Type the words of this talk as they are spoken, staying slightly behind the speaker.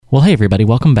Well, hey, everybody.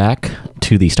 Welcome back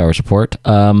to the Star Wars Report.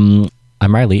 I'm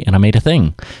Riley, and I made a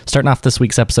thing. Starting off this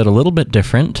week's episode a little bit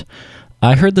different.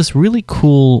 I heard this really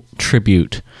cool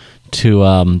tribute to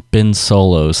Ben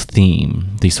Solo's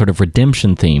theme, the sort of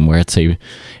redemption theme, where it's a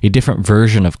different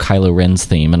version of Kylo Ren's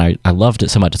theme, and I loved it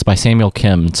so much. It's by Samuel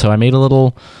Kim, so I made a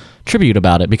little tribute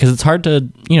about it, because it's hard to,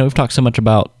 we've talked so much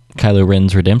about Kylo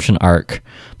Ren's redemption arc,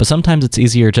 but sometimes it's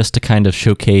easier just to kind of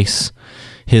showcase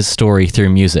his story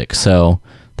through music. So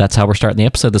that's how we're starting the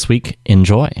episode this week.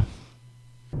 Enjoy.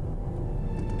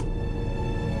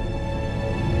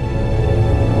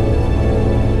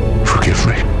 Forgive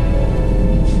me.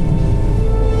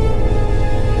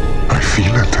 I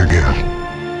feel it again.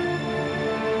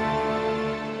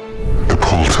 The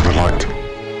pull to the light.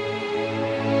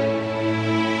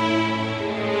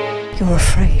 You're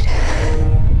afraid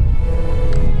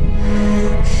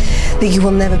that you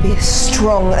will never be as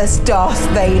strong as Darth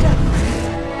Vader.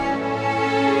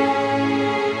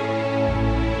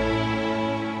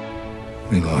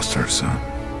 We lost our son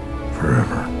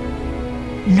forever.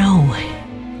 No,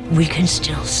 we can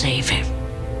still save him.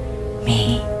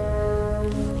 Me.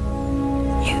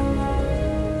 You.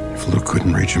 If Luke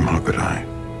couldn't reach him, how could I?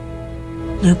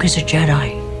 Luke is a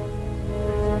Jedi.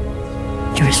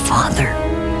 You're his father.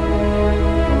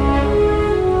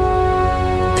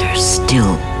 There's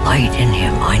still light in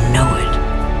him, I know it.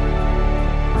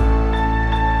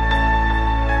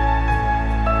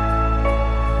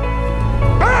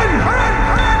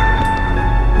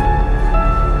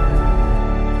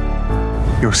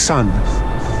 Your son,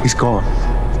 he's gone.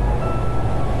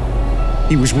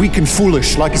 He was weak and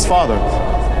foolish like his father,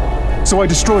 so I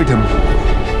destroyed him.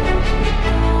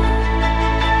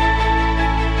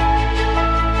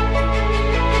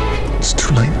 It's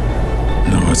too late.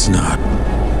 No, it's not.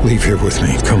 Leave here with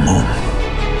me. Come home.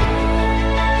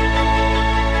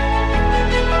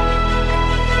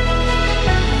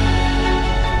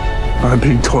 I'm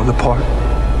being torn apart.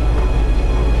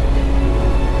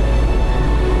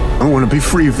 I want to be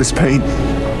free of this pain.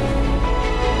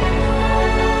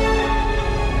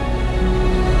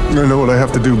 I know what I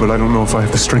have to do, but I don't know if I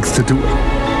have the strength to do it.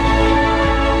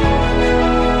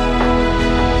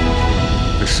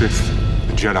 The Sith,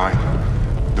 the Jedi,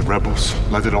 the rebels,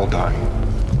 let it all die.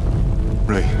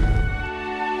 Rey,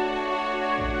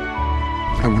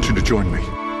 I want you to join me.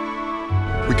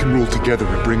 We can rule together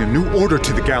and bring a new order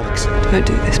to the galaxy. Don't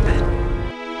do this, Ben.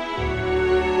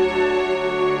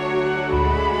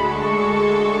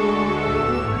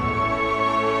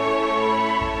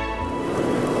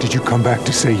 Did you come back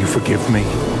to say you forgive me?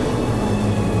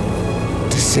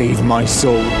 To save my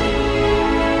soul?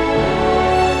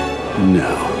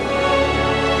 No.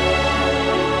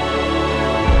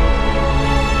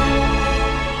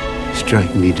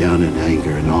 Strike me down in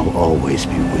anger and I'll always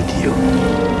be with you,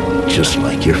 just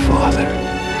like your father.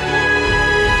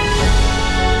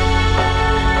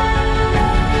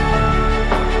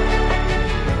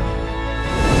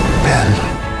 Ben,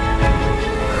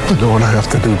 I know what I have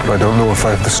to do, but I don't know if I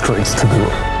have the strength to do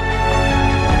it.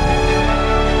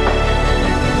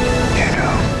 You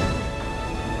know.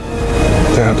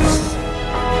 Dad.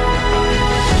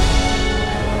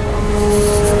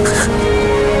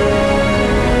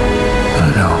 I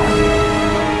know.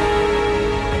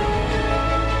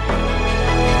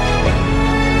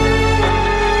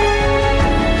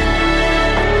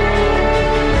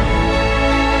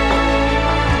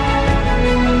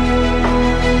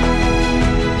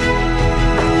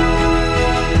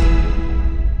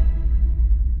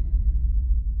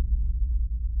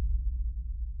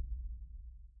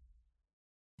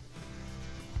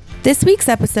 This week's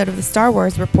episode of the Star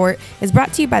Wars Report is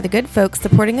brought to you by the good folks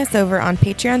supporting us over on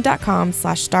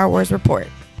patreon.com/Star Wars Report.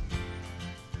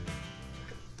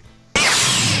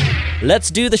 Let's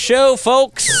do the show,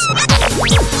 folks.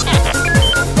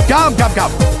 Gum, gum,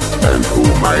 gum. And who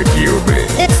might you be?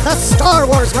 It's the Star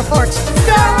Wars Report.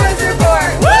 Star Wars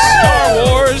Report! Star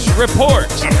Wars Report.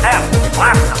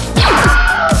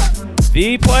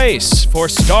 The place for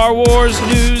Star Wars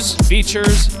news,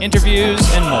 features, interviews,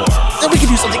 and more. Then we can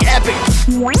do something epic.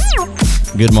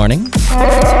 Good morning.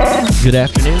 Good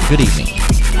afternoon. Good evening.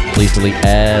 Please delete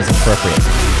as appropriate.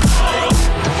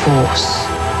 The Force,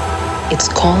 it's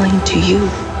calling to you.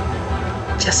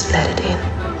 Just let it in.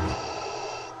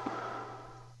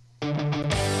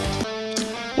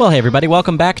 Well, hey, everybody.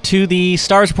 Welcome back to the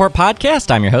Star Wars Report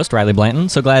podcast. I'm your host, Riley Blanton.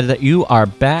 So glad that you are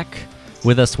back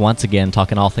with us once again,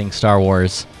 talking all things Star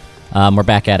Wars. We're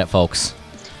back at it, folks.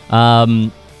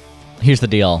 Here's the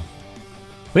deal.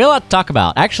 We got a lot to talk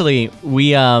about. Actually,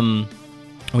 we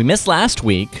missed last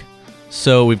week,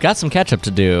 so we've got some catch-up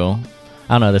to do.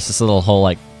 I don't know, this is a little whole,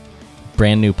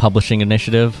 brand new publishing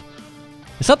initiative.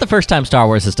 It's not the first time Star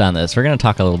Wars has done this. We're going to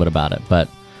talk a little bit about it, but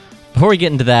before we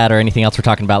get into that or anything else we're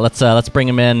talking about, let's bring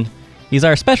him in. He's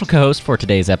our special co-host for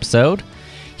today's episode.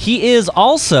 He is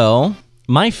also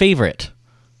my favorite.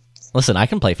 Listen, I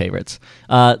can play favorites.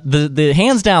 The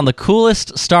hands down the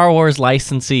coolest Star Wars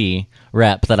licensee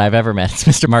rep that I've ever met. It's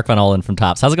Mr. Mark Von Ohlen from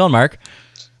Topps. How's it going, Mark?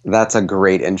 That's a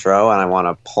great intro, and I want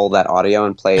to pull that audio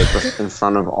and play it in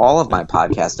front of all of my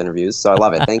podcast interviews, so I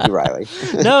love it. Thank you, Riley.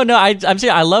 No, I'm serious.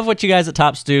 I love what you guys at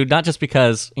Topps do, not just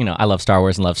because, I love Star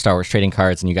Wars and love Star Wars trading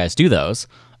cards, and you guys do those,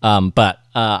 but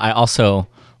I also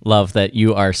love that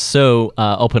you are so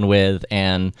open with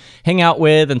and hang out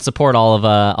with and support all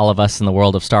of us in the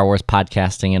world of Star Wars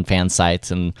podcasting and fan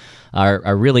sites, and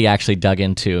are really actually dug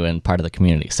into and part of the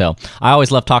community. So I always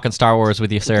love talking Star Wars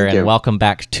with you, sir, and welcome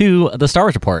back to the Star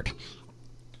Wars Report.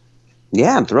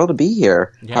 Yeah, I'm thrilled to be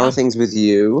here. Yeah. How are things with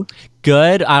you?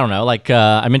 Good. I don't know.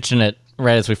 I mentioned it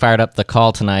right as we fired up the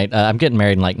call tonight. I'm getting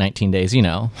married in 19 days,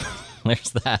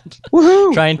 There's that.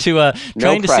 Woohoo! Trying to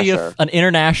see if an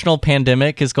international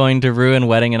pandemic is going to ruin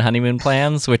wedding and honeymoon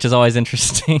plans, which is always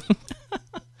interesting.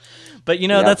 But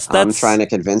that's I'm trying to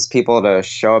convince people to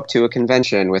show up to a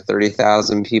convention with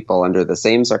 30,000 people under the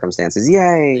same circumstances.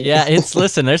 Yay! Yeah,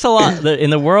 listen. There's a lot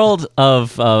in the world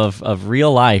of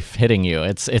real life hitting you.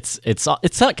 It's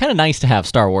kind of nice to have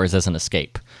Star Wars as an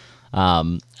escape.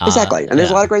 Exactly, and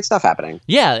there's a lot of great stuff happening.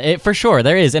 Yeah, for sure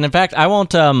there is, and in fact, I won't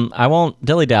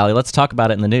dilly dally. Let's talk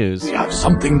about it in the news. We have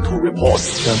something to report.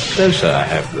 Come closer. I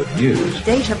have good news.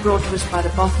 Data brought to us by the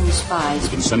Bothan spies. We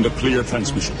can send a clear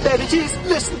transmission. There it is.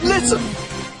 Listen.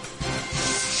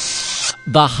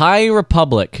 The High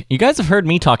Republic. You guys have heard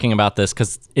me talking about this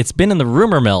because it's been in the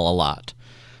rumor mill a lot.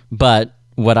 But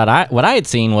what I had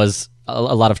seen was a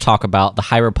lot of talk about the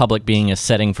High Republic being a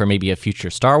setting for maybe a future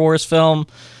Star Wars film.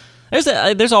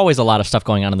 There's always a lot of stuff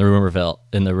going on in the rumor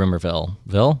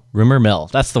mill.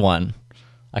 That's the one.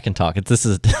 I can talk.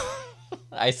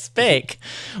 I spake.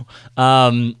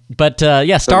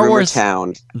 Star Wars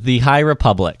Town. The High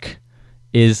Republic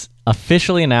is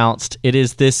officially announced. It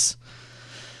is this,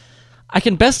 I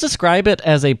can best describe it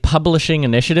as a publishing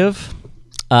initiative.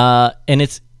 And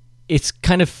it's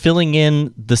kind of filling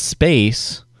in the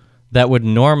space that would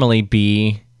normally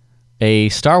be a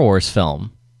Star Wars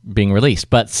film being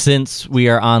released. But since we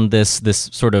are on this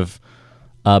sort of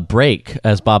break,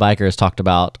 as Bob Iger has talked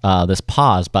about, this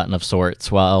pause button of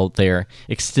sorts, while they're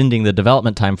extending the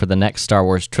development time for the next Star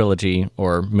Wars trilogy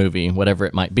or movie, whatever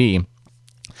it might be,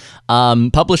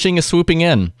 publishing is swooping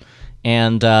in.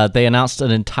 And they announced an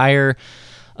entire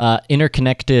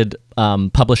interconnected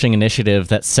publishing initiative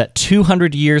that's set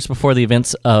 200 years before the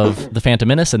events of The Phantom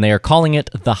Menace, and they are calling it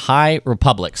the High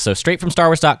Republic. So straight from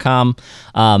StarWars.com,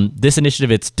 this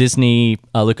initiative, it's Disney,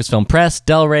 Lucasfilm Press,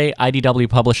 Del Rey, IDW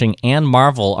Publishing, and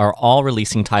Marvel are all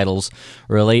releasing titles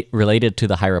related to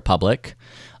the High Republic.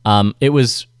 It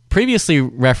was previously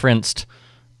referenced,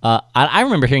 I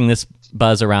remember hearing this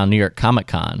buzz around New York Comic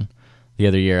Con the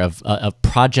other year of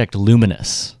Project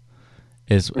Luminous.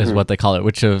 Is what they call it,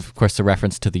 which of course is a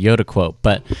reference to the Yoda quote.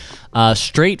 But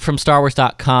straight from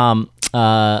StarWars.com,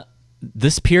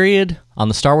 this period on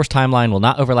the Star Wars timeline will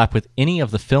not overlap with any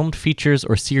of the filmed features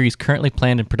or series currently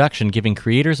planned in production, giving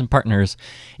creators and partners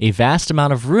a vast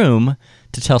amount of room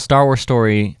to tell Star Wars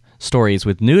stories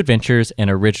with new adventures and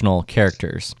original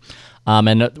characters.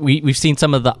 And we've seen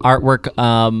some of the artwork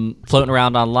floating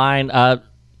around online.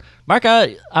 Mark,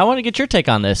 I want to get your take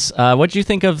on this. What do you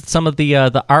think of some of the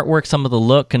artwork, some of the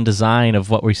look and design of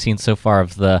what we've seen so far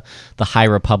of the High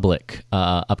Republic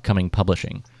upcoming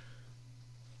publishing?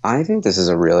 I think this is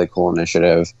a really cool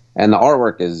initiative, and the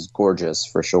artwork is gorgeous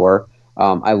for sure.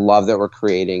 I love that we're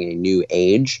creating a new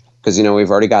age, because we've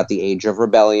already got the Age of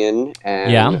Rebellion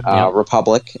and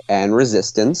Republic and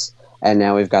Resistance, and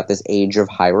now we've got this Age of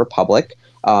High Republic.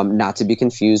 Not to be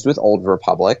confused with Old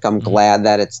Republic. I'm glad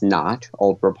that it's not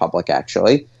Old Republic,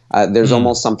 actually. There's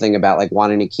almost something about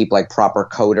wanting to keep proper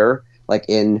KOTOR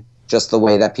in just the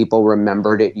way that people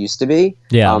remembered it used to be.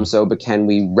 Yeah. But can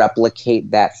we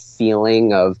replicate that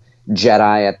feeling of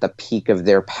Jedi at the peak of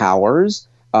their powers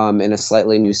in a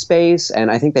slightly new space?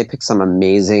 And I think they picked some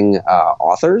amazing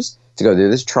authors to go do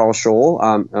this. Charles Schul,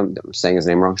 I'm saying his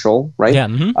name wrong, Schul, right? Yeah.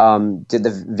 Mm-hmm. Did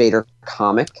the Vader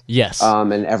comic. Yes.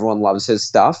 And everyone loves his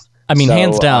stuff. I mean,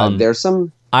 hands down. There's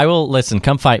some... I will, listen,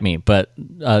 come fight me, but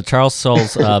Charles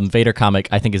Schul's Vader comic,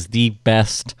 I think, is the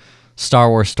best Star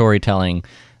Wars storytelling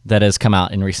that has come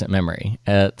out in recent memory.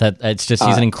 He's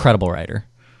an incredible writer.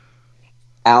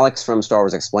 Alex from Star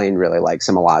Wars Explained really likes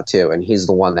him a lot too, and he's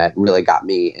the one that really got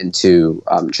me into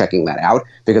checking that out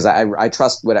because I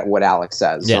trust what Alex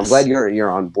says. So I'm glad you're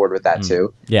on board with that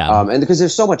too. Yeah. And because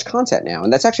there's so much content now,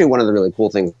 and that's actually one of the really cool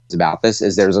things about this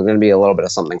is there's going to be a little bit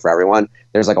of something for everyone.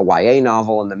 There's like a YA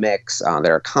novel in the mix.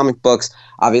 There are comic books.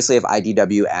 Obviously, if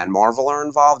IDW and Marvel are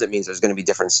involved, it means there's going to be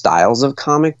different styles of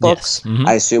comic books. Yes. Mm-hmm.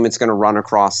 I assume it's going to run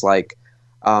across like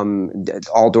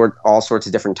all sorts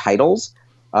of different titles.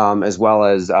 As well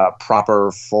as proper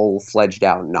full-fledged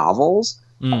out novels.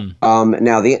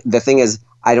 Now, the thing is,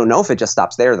 I don't know if it just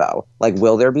stops there, though. Like,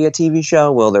 will there be a TV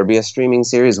show? Will there be a streaming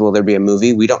series? Will there be a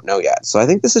movie? We don't know yet. So I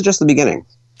think this is just the beginning.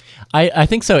 I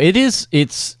think so.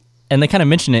 It's and they kind of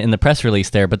mention it in the press release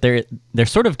there, but they're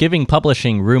sort of giving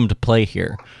publishing room to play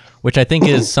here, which I think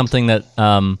is something that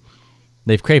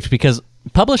they've craved because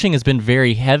publishing has been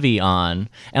very heavy on,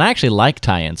 and I actually like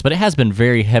tie-ins, but it has been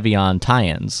very heavy on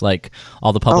tie-ins, like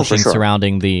all the publishing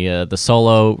surrounding the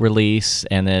Solo release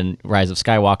and then Rise of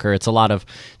Skywalker. It's a lot of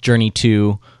Journey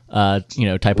 2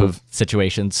 type of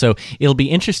situations. So it'll be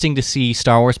interesting to see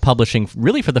Star Wars publishing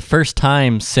really for the first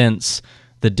time since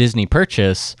the Disney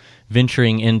purchase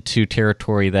venturing into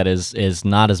territory that is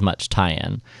not as much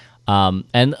tie-in.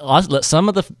 And some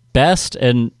of the best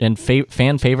and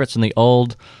fan favorites in the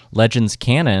old Legends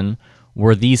canon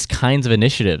were these kinds of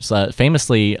initiatives.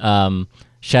 Famously,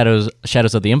 Shadows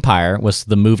of the Empire was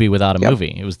the movie without a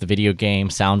movie. It was the video game,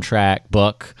 soundtrack,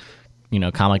 book,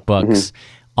 comic books,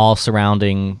 all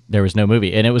surrounding there was no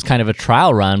movie. And it was kind of a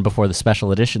trial run before the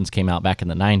special editions came out back in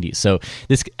the 90s. So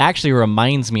this actually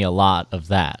reminds me a lot of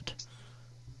that.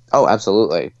 Oh,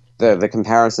 absolutely. The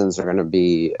comparisons are going to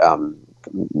be...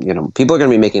 people are going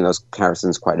to be making those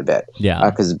comparisons quite a bit. Yeah.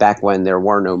 Because back when there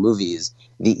were no movies,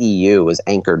 the EU was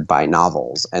anchored by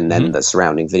novels and then the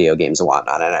surrounding video games and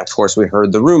whatnot. And of course, we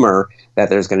heard the rumor that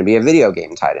there's going to be a video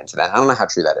game tied into that. I don't know how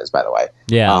true that is, by the way.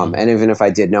 Yeah. And even if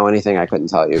I did know anything, I couldn't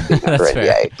tell you being under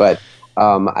NDA. But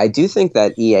I do think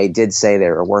that EA did say they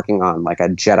were working on like a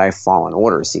Jedi Fallen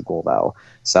Order sequel, though.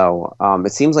 So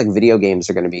it seems like video games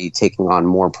are going to be taking on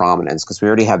more prominence because we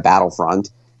already have Battlefront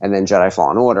and then Jedi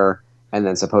Fallen Order. And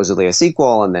then supposedly a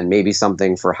sequel, and then maybe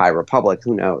something for High Republic.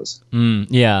 Who knows?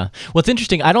 Yeah. Well, it's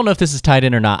interesting. I don't know if this is tied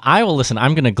in or not. I will listen.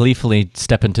 I'm going to gleefully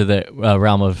step into the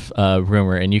realm of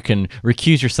rumor, and you can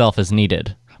recuse yourself as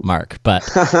needed, Mark. But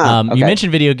okay. You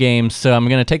mentioned video games, so I'm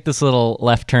going to take this little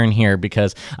left turn here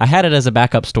because I had it as a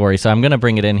backup story, so I'm going to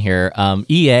bring it in here.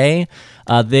 EA,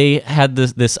 they had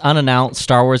this unannounced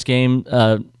Star Wars game,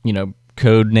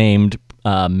 code-named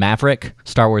Maverick,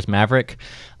 Star Wars Maverick.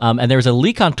 And there was a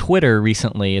leak on Twitter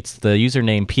recently. It's the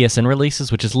username PSN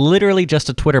Releases, which is literally just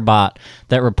a Twitter bot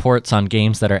that reports on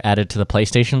games that are added to the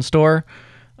PlayStation Store,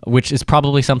 which is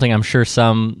probably something I'm sure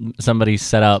somebody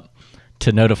set up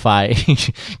to notify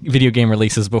video game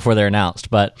releases before they're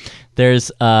announced. But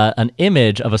there's an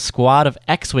image of a squad of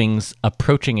X-Wings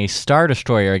approaching a Star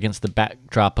Destroyer against the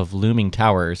backdrop of looming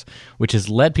towers, which has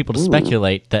led people to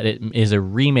speculate that it is a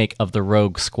remake of the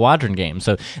Rogue Squadron game.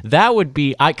 So that would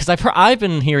be... Because I've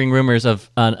been hearing rumors of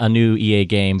a new EA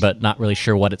game, but not really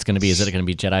sure what it's going to be. Is it going to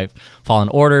be Jedi Fallen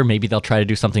Order? Maybe they'll try to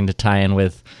do something to tie in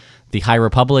with the High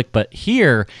Republic. But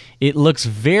here, it looks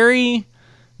very...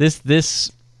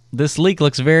 This leak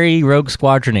looks very Rogue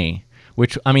Squadron-y,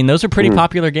 which, I mean, those are pretty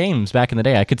popular games back in the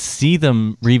day. I could see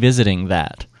them revisiting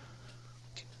that.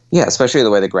 Yeah, especially the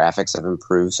way the graphics have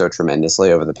improved so tremendously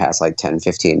over the past, 10,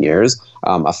 15 years.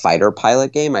 A fighter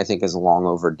pilot game, I think, is long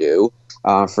overdue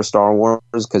for Star Wars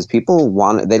because people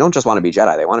they don't just want to be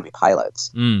Jedi, they want to be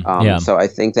pilots. So I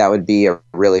think that would be a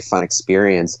really fun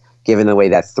experience, given the way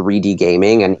that 3D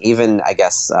gaming, and even, I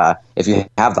guess, if you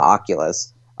have the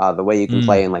Oculus, the way you can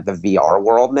play in the VR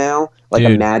world now,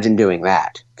 imagine doing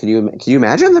that. Can you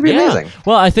imagine? That'd be amazing.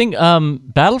 Well, I think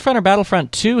Battlefront or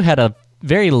Battlefront 2 had a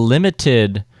very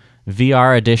limited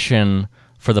VR edition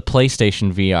for the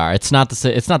PlayStation VR. It's not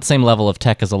the same level of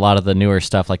tech as a lot of the newer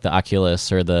stuff like the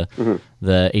Oculus or the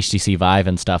HTC Vive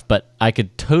and stuff. But I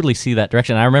could totally see that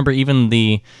direction. I remember even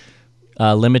the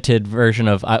limited version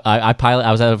of I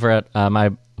was over at my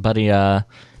buddy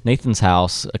Nathan's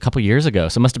house a couple years ago,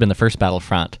 so it must have been the first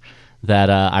Battlefront that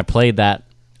I played that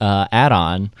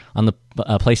add-on on the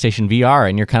PlayStation VR,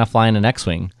 and you're kind of flying an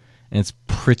X-Wing, and it's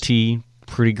pretty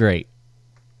great.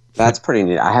 That's pretty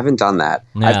neat. I haven't done that.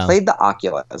 Yeah. I've played the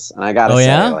Oculus, and I gotta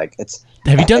say, it's.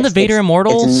 Have you done the Vader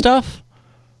Immortal stuff?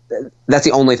 That's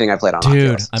the only thing I played on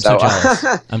Oculus. Dude, I'm so jealous.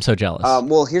 I'm so jealous.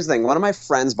 Well, here's the thing. One of my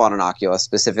friends bought an Oculus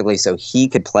specifically so he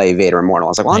could play Vader Immortal. I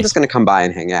was like, well, I'm just going to come by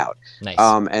and hang out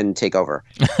and take over.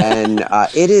 And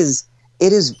it is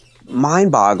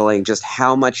mind-boggling just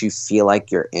how much you feel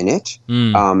like you're in it.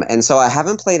 And so I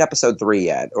haven't played episode 3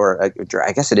 yet, or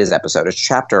I guess it is episode. It's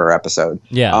chapter or episode.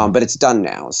 Yeah. But it's done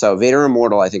now. So Vader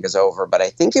Immortal, I think, is over. But I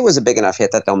think it was a big enough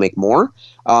hit that they'll make more.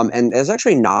 And there's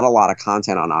actually not a lot of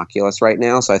content on Oculus right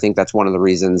now. So I think that's one of the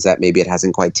reasons that maybe it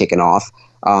hasn't quite taken off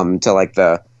to like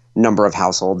the number of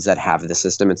households that have the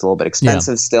system. It's a little bit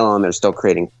expensive still, and they're still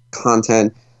creating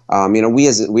content. We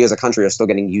as a country are still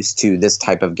getting used to this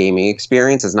type of gaming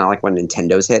experience. It's not like when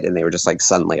Nintendo's hit and they were just like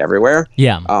suddenly everywhere.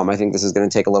 Yeah. I think this is going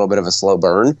to take a little bit of a slow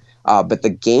burn. But the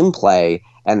gameplay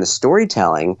and the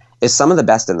storytelling is some of the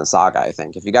best in the saga, I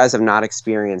think. If you guys have not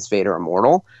experienced Vader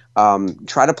Immortal,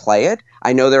 try to play it.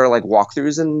 I know there are like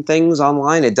walkthroughs and things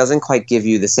online. It doesn't quite give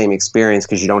you the same experience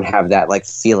because you don't have that like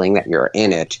feeling that you're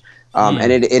in it.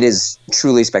 And it is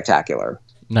truly spectacular.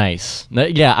 Nice.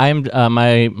 Yeah, I'm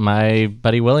my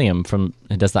buddy William who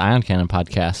does the Ion Cannon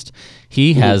podcast.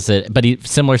 He has it, but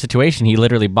similar situation. He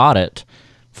literally bought it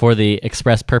for the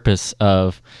express purpose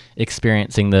of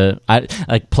experiencing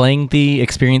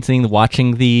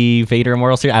watching the Vader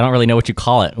Immortal series. I don't really know what you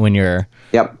call it when you're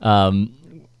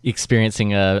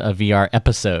experiencing a VR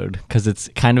episode, because it's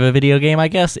kind of a video game, I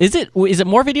guess. Is it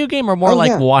more video game or more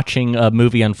watching a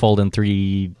movie unfold in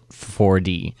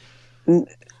 4D?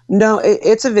 No,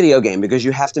 it's a video game because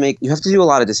you have to do a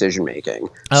lot of decision making.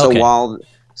 Okay.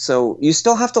 So you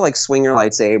still have to like swing your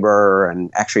lightsaber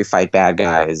and actually fight bad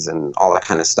guys and all that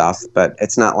kind of stuff, but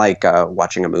it's not like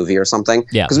watching a movie or something.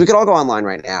 Yeah. Because we could all go online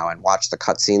right now and watch the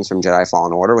cutscenes from Jedi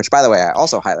Fallen Order, which, by the way, I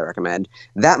also highly recommend.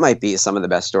 That might be some of the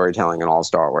best storytelling in all of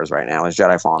Star Wars right now is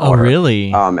Jedi Fallen Order. Oh,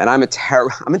 really? And I'm a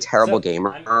terrible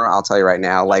gamer. I'll tell you right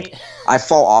now. Like, I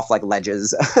fall off like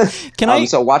ledges.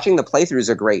 So watching the playthroughs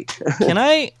are great. All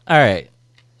right.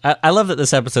 I love that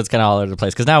this episode's kind of all over the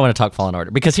place because now I want to talk Fallen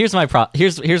Order. Because here's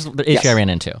here's the issue I ran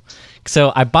into.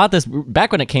 So I bought this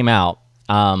back when it came out,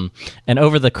 and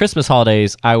over the Christmas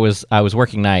holidays I was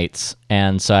working nights,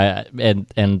 and so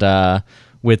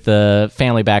with the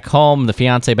family back home, the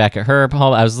fiance back at her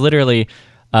home, I was literally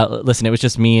listen. It was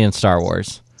just me and Star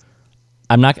Wars.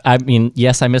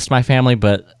 Yes, I missed my family,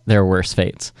 but there were worse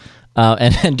fates. So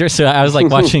I was like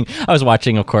watching. I was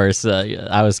watching, of course.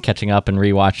 I was catching up and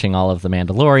rewatching all of the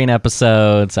Mandalorian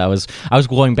episodes. I was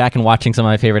going back and watching some of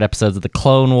my favorite episodes of the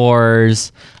Clone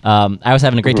Wars. I was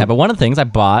having a great time. But one of the things I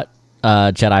bought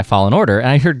Jedi Fallen Order, and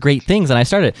I heard great things, and I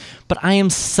started. But I am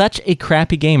such a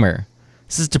crappy gamer.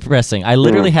 This is depressing. I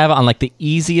literally have it on like the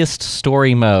easiest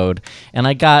story mode, and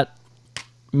I got.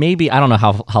 Maybe, I don't know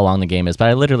how long the game is, but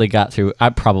I literally got through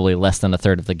probably less than a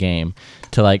third of the game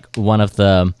to like one of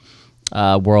the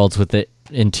worlds with the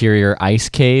interior ice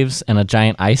caves and a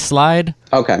giant ice slide.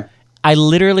 Okay. I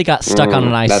literally got stuck on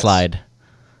an ice slide.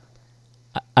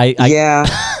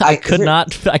 I could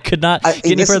not get any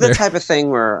further. This is the type of thing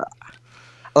where,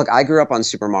 look, I grew up on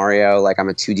Super Mario. Like, I'm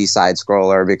a 2D side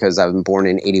scroller because I was born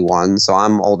in 81, so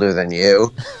I'm older than you.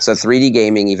 So 3D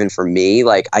gaming, even for me,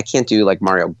 like, I can't do like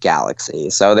Mario Galaxy.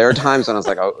 So there are times when I was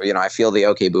like, I feel the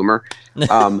okay boomer.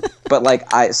 But like,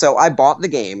 I bought the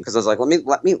game because I was like,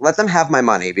 let them have my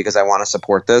money because I want to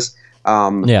support this.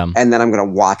 And then I'm going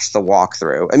to watch the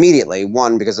walkthrough immediately.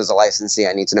 One, because as a licensee,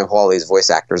 I need to know who all these voice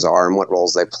actors are and what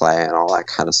roles they play and all that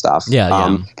kind of stuff.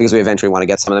 Because we eventually want to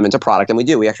get some of them into product, and we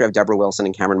do. We actually have Deborah Wilson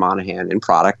and Cameron Monaghan in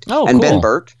product, and cool. Ben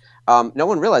Burt. No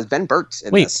one realized Ben Burt's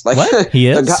in this. Like, what? He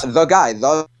is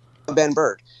the Ben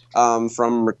Burt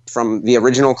from the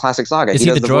original classic saga. Is he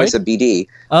does the voice of BD.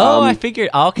 Oh, I figured.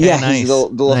 Okay, yeah, nice. He's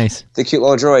the cute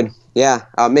little droid. Yeah,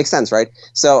 makes sense, right?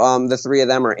 So the three of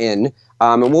them are in.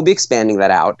 And we'll be expanding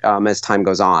that out as time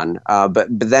goes on. But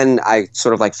then I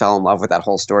sort of like fell in love with that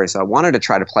whole story. So I wanted to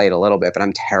try to play it a little bit, but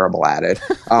I'm terrible at it.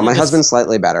 My husband's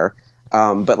slightly better.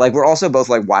 But like we're also both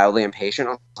like wildly impatient.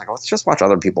 I was like, let's just watch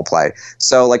other people play.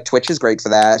 So like Twitch is great for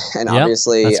that. And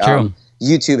obviously that's true.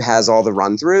 YouTube has all the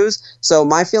run-throughs. So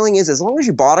my feeling is as long as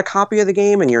you bought a copy of the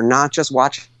game and you're not just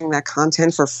watching that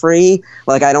content for free,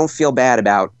 like I don't feel bad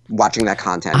about watching that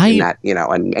content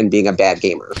and being a bad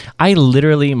gamer. I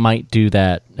literally might do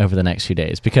that over the next few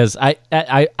days because I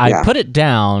put it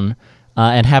down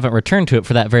and haven't returned to it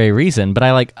for that very reason. But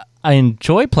I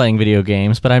enjoy playing video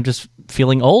games, but I'm just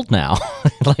feeling old now.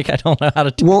 Like I don't know how to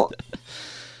do it.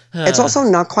 It's also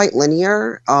not quite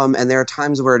linear, and there are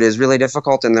times where it is really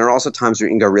difficult, and there are also times where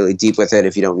you can go really deep with it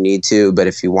if you don't need to, but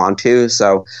if you want to.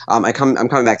 So I'm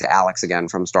coming back to Alex again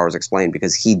from Star Wars Explained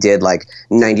because he did like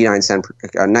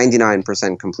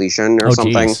 99% completion or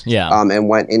something, geez. Yeah. And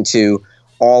went into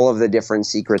all of the different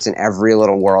secrets in every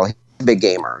little world. big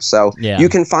gamer. So you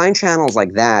can find channels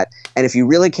like that. And if you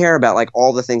really care about like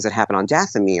all the things that happen on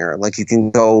Dathomir, like you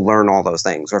can go learn all those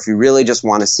things. Or if you really just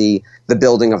want to see the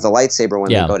building of the lightsaber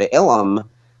when they go to Ilum,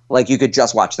 like you could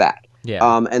just watch that.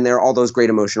 And there are all those great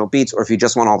emotional beats. Or if you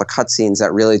just want all the cutscenes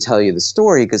that really tell you the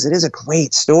story, because it is a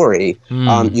great story, you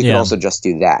can also just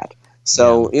do that.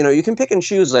 So, you know, you can pick and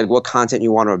choose like what content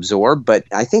you want to absorb, but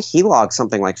I think he logged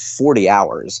something like 40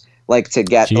 hours, like to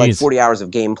get like 40 hours of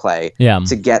gameplay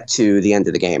to get to the end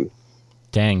of the game.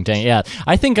 Dang. Yeah.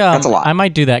 I think that's a lot. I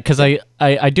might do that because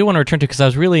I do want to return to because I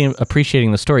was really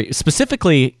appreciating the story,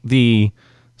 specifically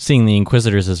seeing the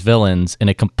Inquisitors as villains in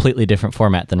a completely different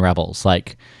format than Rebels.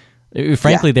 Like,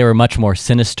 frankly, they were much more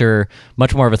sinister,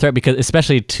 much more of a threat because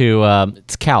especially to,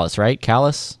 it's Kallus, right?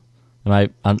 Kallus?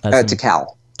 To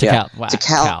Cal. Wow. To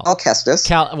Cal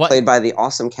Kestis, played by the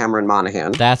awesome Cameron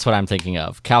Monaghan. That's what I'm thinking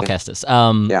of, Cal Kestis.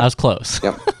 I was close.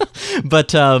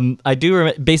 But I do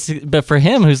remember, basically, but for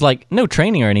him, who's like no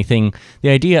training or anything, the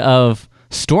idea of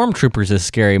stormtroopers is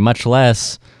scary, much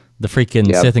less the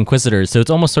freaking Sith Inquisitors. So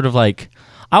it's almost sort of like,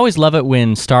 I always love it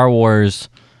when Star Wars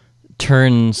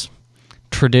turns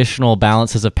traditional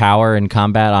balances of power and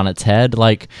combat on its head.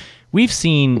 Like, we've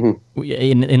seen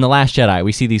in The Last Jedi,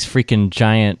 we see these freaking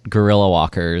giant gorilla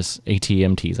walkers,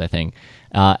 AT-MTs, I think,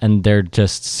 and they're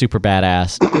just super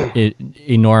badass,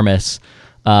 enormous.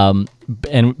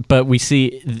 But we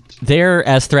see they're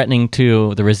as threatening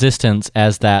to the Resistance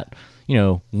as that, you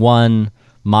know, one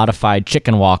modified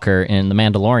chicken walker in The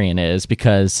Mandalorian is,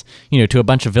 because, you know, to a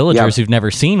bunch of villagers who've never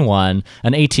seen one,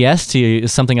 an AT-ST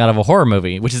is something out of a horror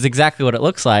movie, which is exactly what it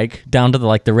looks like, down to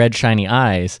the red shiny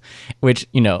eyes, which,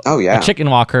 you know, a chicken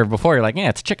walker before, you're like, yeah,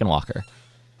 it's a chicken walker.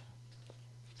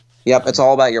 Yep, it's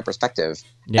all about your perspective.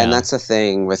 And that's the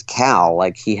thing with Cal.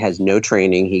 Like, he has no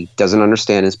training. He doesn't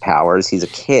understand his powers. He's a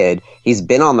kid. He's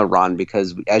been on the run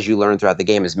because, as you learn throughout the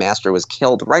game, his master was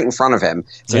killed right in front of him.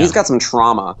 So he's got some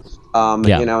trauma,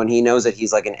 you know, and he knows that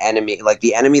he's like an enemy. Like,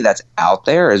 the enemy that's out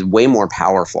there is way more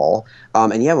powerful.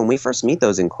 And when we first meet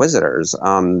those Inquisitors,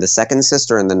 the second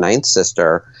sister and the ninth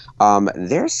sister,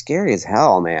 they're scary as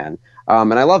hell, man.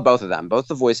 And I love both of them. Both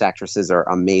the voice actresses are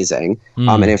amazing.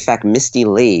 And in fact, Misty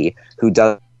Lee, who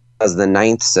does the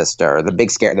ninth sister, the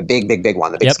big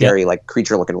one, the big scary like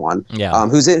creature looking one,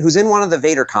 who's in one of the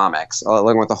Vader comics,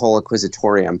 along with the whole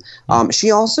Inquisitorium. She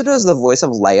also does the voice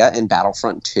of Leia in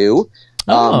Battlefront 2.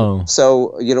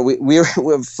 So, you know, we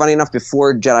were funny enough,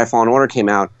 before Jedi Fallen Order came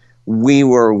out, we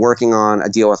were working on a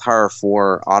deal with her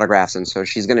for autographs, and so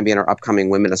she's going to be in our upcoming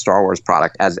Women of Star Wars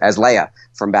product as Leia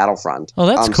from Battlefront. Oh,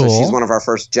 that's cool. So she's one of our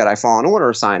first Jedi Fallen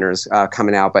Order signers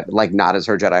coming out, but like not as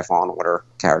her Jedi Fallen Order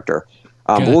character.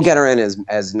 But we'll get her in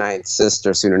as Ninth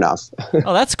Sister soon enough.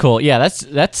 Oh, that's cool. Yeah,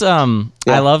 that's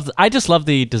I just love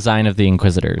the design of the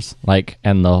Inquisitors, like,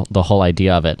 and the whole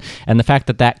idea of it, and the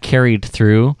fact that carried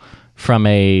through from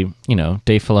a, you know,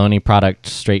 Dave Filoni product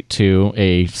straight to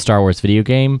a Star Wars video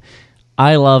game.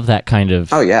 I love that kind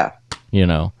of, you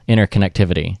know,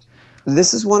 interconnectivity.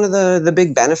 This is one of the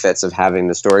big benefits of having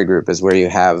the story group, is where you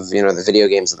have, you know, the video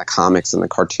games and the comics and the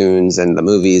cartoons and the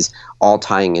movies all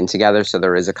tying in together. So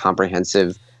there is a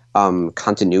comprehensive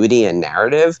continuity and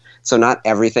narrative. So not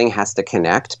everything has to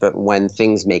connect, but when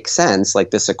things make sense,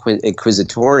 like this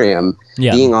Inquisitorium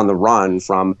being on the run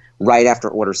from right after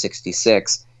Order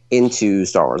 66 into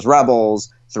Star Wars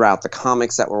Rebels, throughout the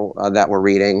comics that we're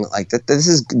reading, like this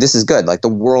is good. Like, the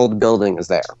world building is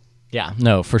there. Yeah,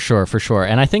 no, for sure.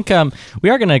 And I think we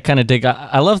are going to kind of dig.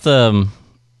 I love the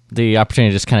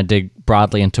opportunity to just kind of dig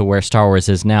broadly into where Star Wars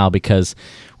is now, because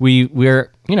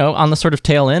we're, you know, on the sort of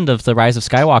tail end of the Rise of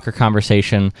Skywalker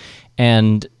conversation,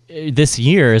 and this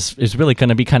year is really going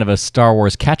to be kind of a Star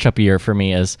Wars catch-up year for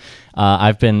me, as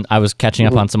I was catching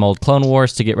up on some old Clone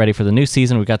Wars to get ready for the new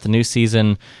season. We got the new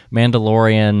season,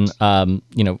 Mandalorian,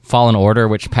 you know, Fallen Order,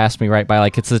 which passed me right by.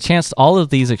 Like, it's a chance, all of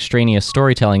these extraneous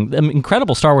storytelling,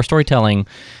 incredible Star Wars storytelling,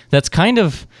 that's kind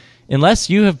of, unless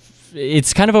you have,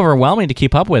 it's kind of overwhelming to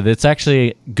keep up with. It's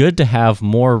actually good to have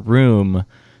more room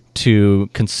to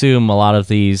consume a lot of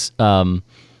these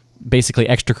basically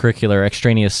extracurricular,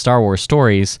 extraneous Star Wars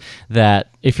stories, that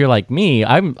if you're like me,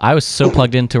 I was so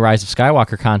plugged into Rise of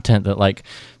Skywalker content that, like,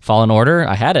 Fallen Order,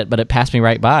 I had it, but it passed me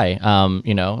right by.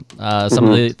 You know,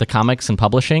 some of the comics and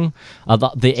publishing,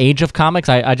 the Age of comics.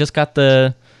 I just got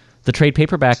the trade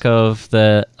paperback of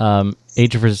the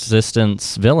Age of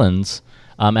Resistance villains,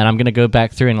 and I'm going to go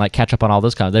back through and like catch up on all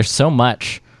those comics. There's so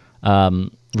much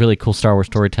really cool Star Wars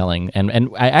storytelling, and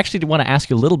I actually want to ask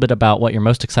you a little bit about what you're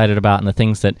most excited about and the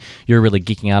things that you're really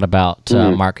geeking out about,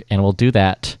 Mark, and we'll do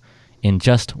that in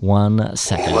just 1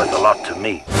 second. Worth a lot to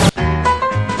me.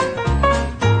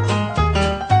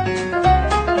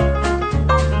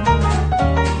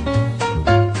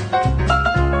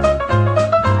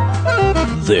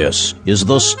 This is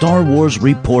the Star Wars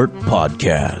Report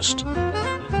podcast.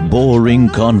 Boring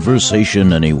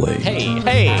conversation anyway.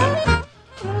 Hey.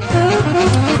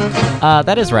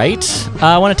 That is right.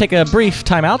 I want to take a brief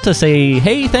time out to say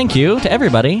hey, thank you to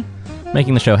everybody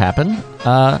making the show happen.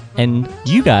 And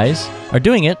you guys are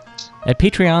doing it at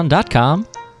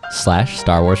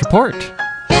patreon.com/Star Wars Report.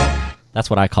 That's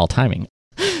what I call timing.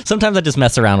 Sometimes I just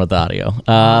mess around with the audio.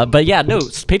 But yeah, no,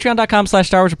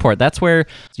 patreon.com/Star Wars Report. That's where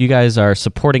you guys are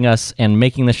supporting us and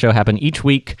making the show happen each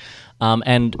week.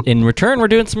 And in return, we're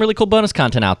doing some really cool bonus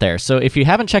content out there. So if you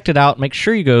haven't checked it out, make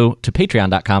sure you go to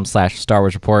patreon.com/Star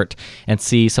Wars Report and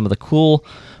see some of the cool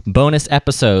bonus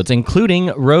episodes,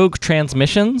 including Rogue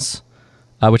Transmissions,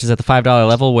 which is at the $5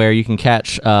 level, where you can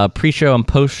catch pre-show and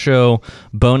post-show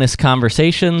bonus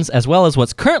conversations, as well as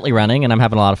what's currently running, and I'm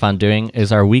having a lot of fun doing,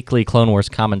 is our weekly Clone Wars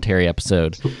commentary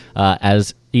episode.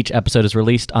 As each episode is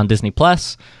released on Disney+,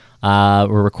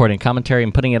 we're recording commentary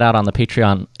and putting it out on the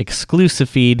Patreon exclusive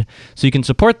feed, so you can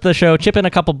support the show, chip in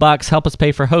a couple bucks, help us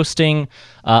pay for hosting,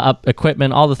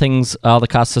 equipment, all the things, all the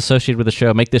costs associated with the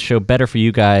show, make this show better for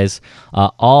you guys.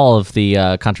 All of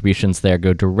the contributions there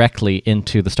go directly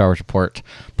into the Star Wars Report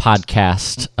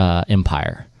podcast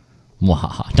empire.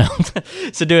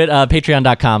 So do it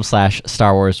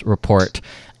patreon.com/Star Wars Report.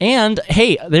 And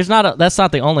hey, that's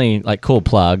not the only cool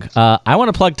plug. I want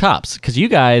to plug Tops, because you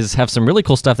guys have some really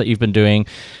cool stuff that you've been doing.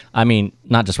 I mean,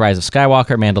 not just Rise of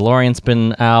Skywalker, Mandalorian's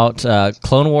been out,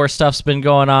 Clone Wars stuff's been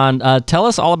going on. Tell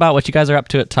us all about what you guys are up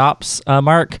to at Tops,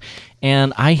 Mark.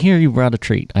 And I hear you brought a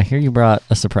treat. I hear you brought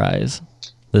a surprise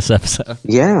this episode.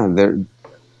 Yeah,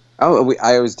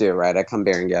 I always do, right? I come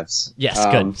bearing gifts. Yes,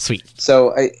 good, sweet.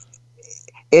 So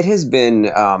it has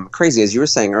been crazy. As you were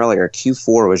saying earlier,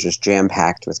 Q4 was just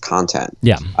jam-packed with content.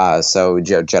 Yeah. So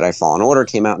Jedi Fallen Order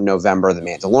came out in November. The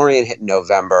Mandalorian hit in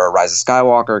November. Rise of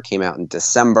Skywalker came out in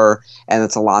December. And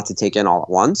it's a lot to take in all at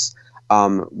once.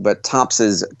 But Tops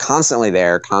is constantly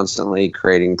there, constantly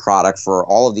creating product for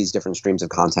all of these different streams of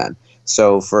content.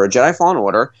 So for Jedi Fallen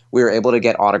Order, we were able to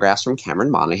get autographs from Cameron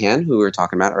Monaghan, who we were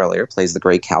talking about earlier, plays the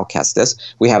great Cal Kestis.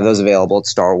 We have those available at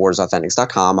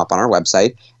StarWarsAuthentics.com up on our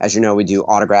website. As you know, we do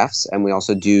autographs and we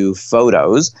also do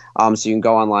photos. So you can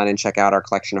go online and check out our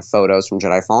collection of photos from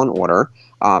Jedi Fallen Order.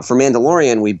 For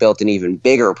Mandalorian, we built an even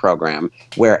bigger program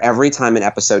where every time an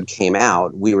episode came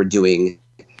out, we were doing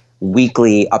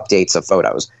weekly updates of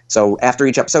photos. So after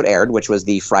each episode aired, which was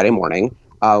the Friday morning,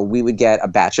 we would get a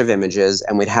batch of images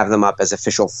and we'd have them up as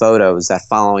official photos that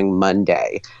following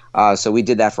Monday. So we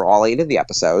did that for all 8 of the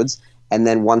episodes. And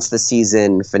then once the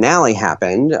season finale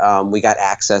happened, we got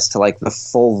access to the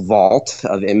full vault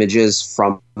of images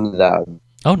from the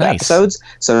episodes.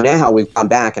 So now we've gone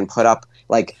back and put up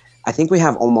I think we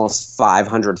have almost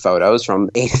 500 photos from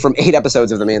 8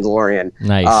 episodes of The Mandalorian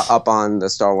up on the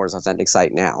Star Wars Authentic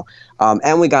site now.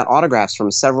 And we got autographs from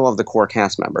several of the core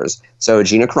cast members. So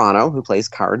Gina Carano, who plays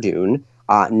Cara Dune,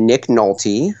 Nick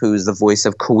Nolte, who's the voice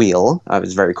of Kuiil,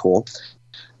 was very cool,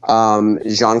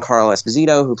 Giancarlo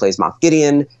Esposito, who plays Moff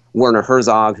Gideon, Werner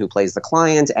Herzog, who plays the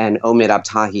Client, and Omid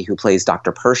Abtahi, who plays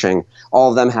Dr. Pershing. All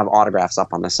of them have autographs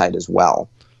up on the site as well.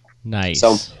 Nice.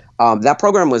 So that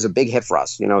program was a big hit for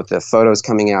us, with the photos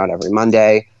coming out every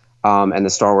Monday. And the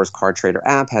Star Wars Card Trader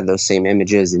app had those same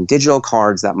images in digital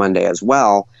cards that Monday as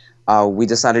well. We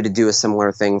decided to do a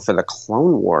similar thing for the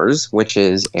Clone Wars, which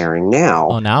is airing now.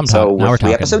 Oh, now we're 3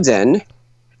 talking. episodes in.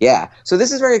 Yeah. So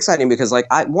this is very exciting because, I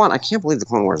can't believe the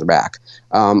Clone Wars are back.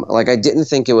 I didn't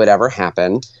think it would ever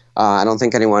happen. I don't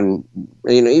think anyone,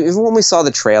 even when we saw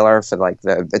the trailer for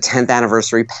the 10th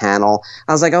anniversary panel,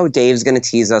 I was like, oh, Dave's going to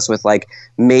tease us with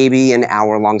maybe an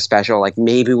hour-long special.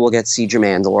 Maybe we'll get Siege of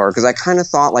Mandalore, because I kind of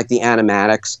thought the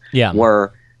animatics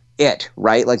were it,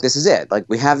 right? This is it.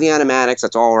 We have the animatics.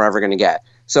 That's all we're ever going to get.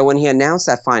 So when he announced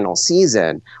that final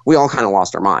season, we all kind of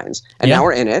lost our minds. And now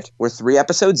we're in it. We're 3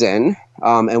 episodes in,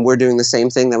 and we're doing the same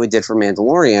thing that we did for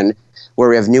Mandalorian, where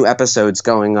we have new episodes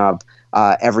going up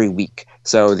every week.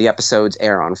 So the episodes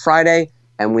air on Friday,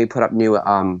 and we put up new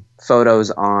photos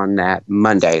on that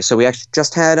Monday. So we actually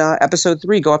just had episode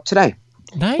 3 go up today.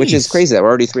 Nice. Which is crazy that we're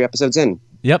already 3 episodes in.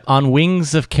 Yep, on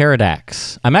Wings of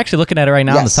Caradax. I'm actually looking at it right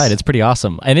now on the site. It's pretty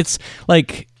awesome. And it's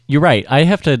you're right. I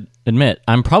have to admit,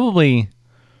 I'm probably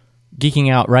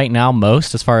geeking out right now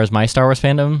most as far as my Star Wars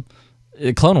fandom,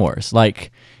 Clone Wars.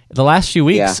 The last few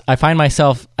weeks, I find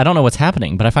myself, I don't know what's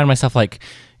happening, but I find myself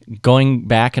going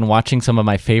back and watching some of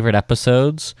my favorite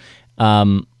episodes,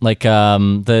 the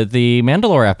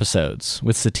Mandalore episodes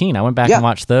with Satine. I went back and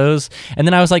watched those, and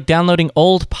then I was downloading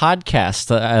old podcasts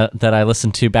that I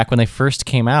listened to back when they first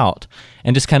came out,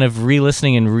 and just kind of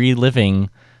re-listening and reliving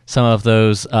some of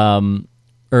those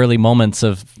early moments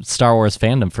of Star Wars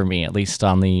fandom for me, at least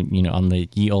on the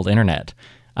ye olde internet.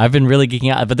 I've been really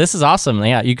geeking out, but this is awesome.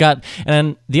 Yeah, you got,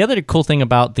 and the other cool thing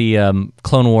about the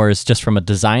Clone Wars, just from a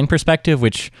design perspective,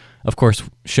 which of course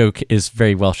is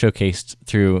very well showcased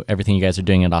through everything you guys are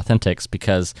doing at Authentics,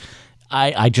 because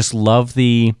I just love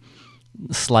the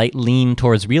slight lean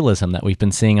towards realism that we've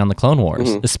been seeing on the Clone Wars,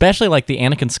 especially like the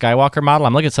Anakin Skywalker model.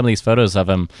 I'm looking at some of these photos of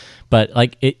him, but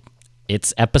like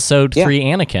it's Episode 3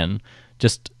 Anakin.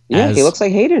 He looks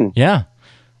like Hayden. Yeah.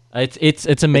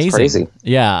 It's amazing. It's crazy.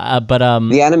 Yeah, but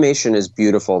the animation is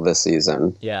beautiful this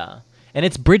season. Yeah. And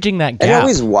it's bridging that gap. It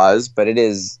always was, but it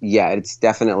is, it's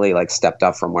definitely like stepped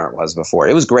up from where it was before.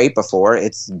 It was great before.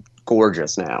 It's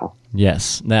gorgeous now.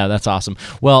 Yes. No, that's awesome.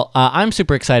 Well, I'm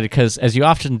super excited because, as you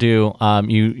often do,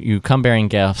 you come bearing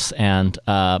gifts. And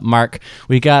Mark,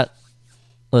 we're talking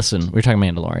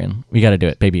Mandalorian. We got to do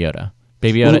it. Baby Yoda.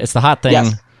 Baby Yoda. It's the hot thing.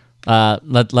 Yes.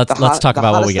 Let's talk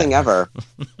about what we get. The hottest thing ever.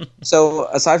 So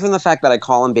aside from the fact that I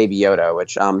call him Baby Yoda,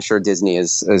 which I'm sure Disney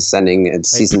is sending a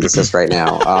cease and desist right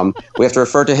now, we have to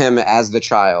refer to him as the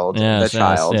child. Yes.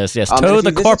 Toe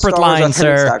the corporate line,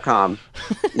 sir.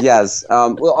 Yes.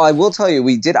 Well, I will tell you,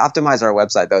 we did optimize our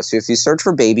website though. So if you search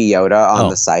for Baby Yoda on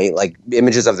the site, like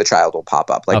images of the child will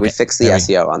pop up. Like we fixed the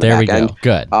SEO on the back end.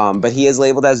 Good. But he is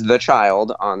labeled as the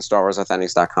child on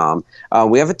StarWarsAuthentics.com.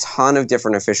 We have a ton of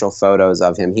different official photos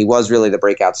of him. He was really the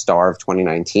breakout star of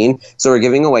 2019. So we're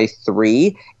giving away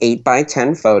 3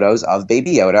 8x10 photos of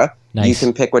Baby Yoda. Nice. You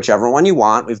can pick whichever one you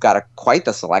want. We've got quite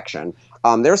the selection.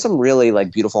 There are some really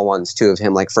like beautiful ones too of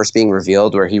him, like first being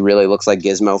revealed, where he really looks like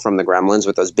Gizmo from the Gremlins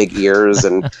with those big ears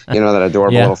and that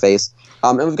adorable little face.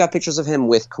 And we've got pictures of him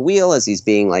with Kuiil as he's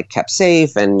being like kept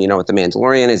safe, and with the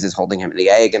Mandalorian as he's holding him in the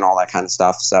egg and all that kind of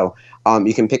stuff. So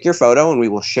you can pick your photo and we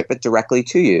will ship it directly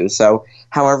to you. So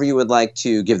however you would like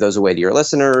to give those away to your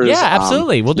listeners. Yeah,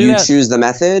 absolutely. We'll do that. You choose the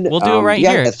method. We'll do it right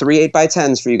here. 3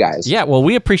 8x10s for you guys. Yeah, well,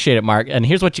 we appreciate it, Mark. And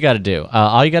here's what you got to do.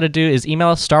 All you got to do is email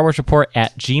us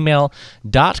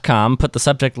StarWarsReport@gmail.com. Put the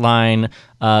subject line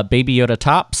Baby Yoda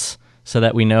Tops so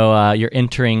that we know you're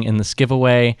entering in this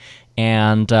giveaway.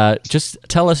 And just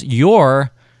tell us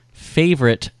your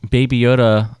favorite Baby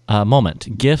Yoda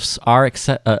moment. Gifts are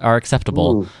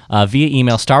acceptable via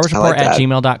email,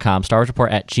 StarWarsReport@gmail.com.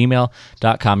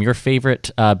 StarWarsReport@gmail.com. Your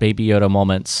favorite Baby Yoda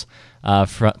moments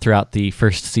throughout the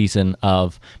first season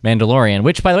of Mandalorian,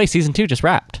 which, by the way, season 2 just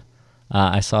wrapped.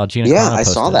 I saw Gina Carano I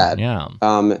saw that. Yeah.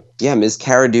 Ms.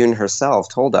 Cara Dune herself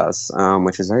told us,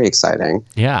 which is very exciting.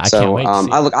 Yeah, I can't wait to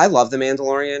see I love The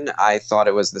Mandalorian. I thought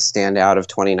it was the standout of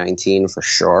 2019 for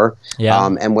sure. Yeah.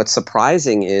 And what's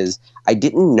surprising is I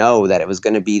didn't know that it was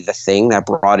going to be the thing that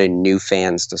brought in new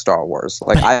fans to Star Wars.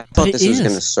 Like I thought this was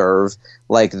going to serve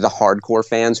like the hardcore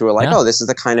fans who were like, oh, this is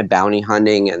the kind of bounty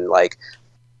hunting and like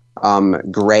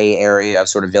gray area of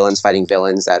sort of villains fighting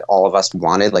villains that all of us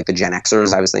wanted, like the Gen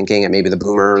Xers, I was thinking, and maybe the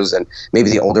boomers and maybe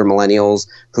the older millennials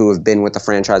who have been with the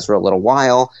franchise for a little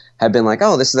while have been like,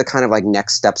 oh, this is the kind of like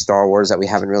next step Star Wars that we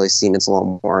haven't really seen. It's a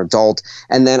little more adult.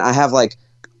 And then I have like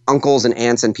uncles and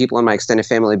aunts and people in my extended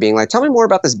family being like, tell me more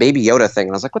about this Baby Yoda thing.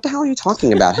 And I was like, what the hell are you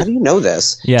talking about? How do you know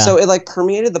this? Yeah. So it like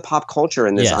permeated the pop culture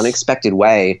in this unexpected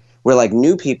way, where like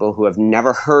new people who have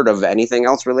never heard of anything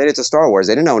else related to Star Wars,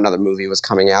 they didn't know another movie was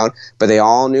coming out, but they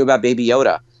all knew about Baby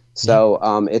Yoda. So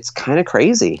it's kind of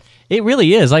crazy. It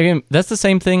really is. Like that's the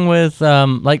same thing with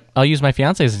like I'll use my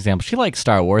fiance as an example. She likes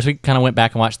Star Wars. We kind of went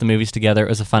back and watched the movies together. It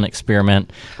was a fun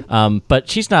experiment. But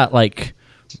she's not like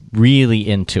really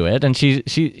into it, and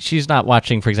she's not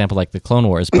watching, for example, like the Clone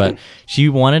Wars, but she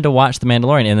wanted to watch The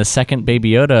Mandalorian, and the second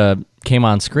Baby Yoda came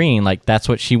on screen, like that's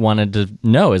what she wanted to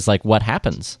know, is like what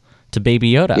happens to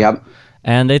Baby Yoda. Yep.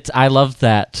 And I love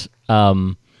that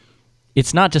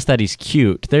it's not just that he's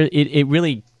cute. It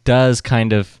really does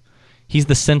kind of, he's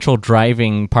the central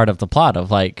driving part of the plot of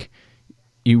like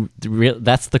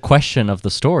that's the question of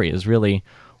the story, is really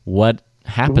what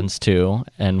happens to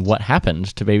and what happened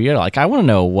to Baby Yoda. Like I want to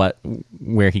know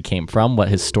where he came from, what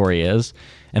his story is,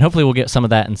 and hopefully we'll get some of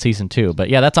that in season 2. But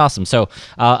yeah, that's awesome. So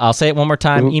I'll say it one more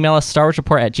time. Email us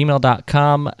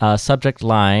StarWarsReport@gmail.com, subject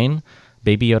line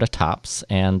Baby Yoda Tops,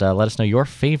 and let us know your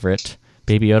favorite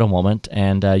Baby Yoda moment,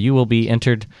 and you will be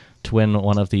entered to win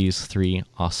one of these 3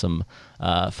 awesome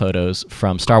photos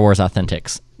from Star Wars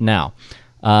Authentics. Now,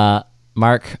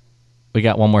 Mark, we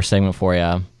got one more segment for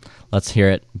you. Let's hear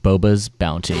it. Boba's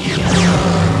Bounty.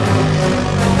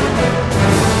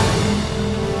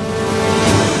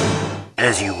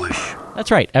 As you wish. That's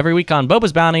right. Every week on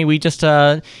Boba's Bounty, we just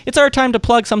it's our time to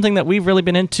plug something that we've really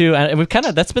been into, and we've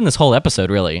that's been this whole episode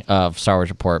really of Star Wars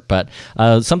Report. But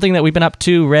something that we've been up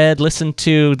to, read, listened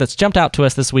to, that's jumped out to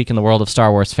us this week in the world of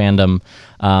Star Wars fandom.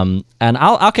 And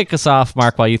I'll kick us off,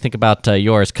 Mark, while you think about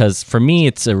yours, because for me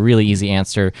it's a really easy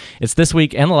answer. It's this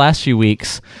week and the last few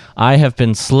weeks. I have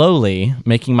been slowly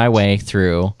making my way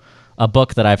through a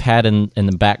book that I've had in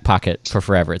the back pocket for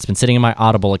forever. It's been sitting in my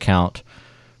Audible account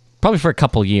probably for a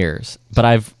couple years, but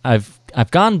I've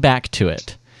gone back to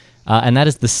it, and that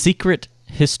is The Secret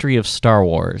History of Star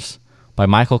Wars by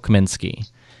Michael Kaminsky,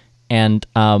 and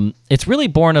it's really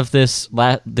born of this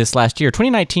last year.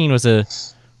 2019 was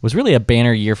really a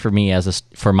banner year for me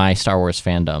for my Star Wars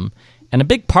fandom, and a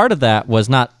big part of that was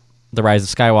not The Rise of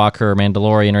Skywalker or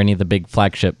Mandalorian or any of the big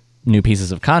flagship new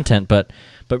pieces of content, but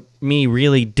me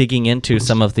really digging into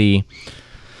some of the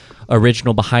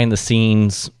original behind the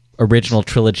scenes, original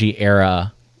trilogy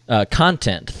era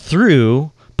content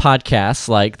through podcasts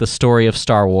like The Story of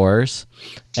Star Wars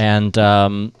and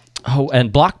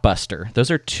Blockbuster.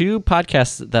 Those are two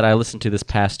podcasts that I listened to this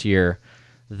past year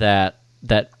that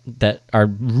are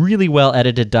really well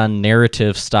edited, done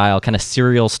narrative style, kind of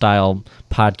serial style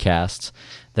podcasts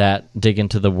that dig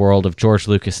into the world of George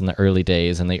Lucas in the early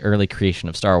days and the early creation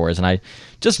of Star Wars. And I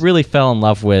just really fell in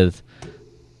love with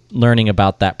learning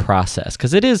about that process,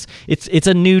 because it's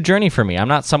a new journey for me. I'm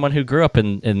not someone who grew up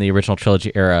in the original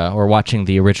trilogy era or watching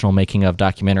the original making of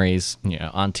documentaries,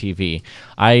 on TV.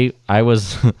 I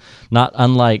was not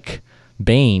unlike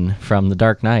Bane from The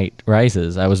Dark Knight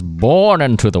Rises. I was born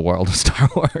into the world of Star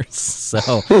Wars.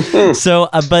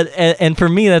 But for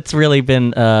me, that's really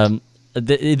been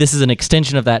this is an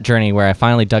extension of that journey where I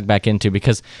finally dug back into,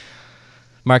 because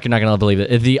Mark, you're not going to believe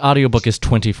it. The audiobook is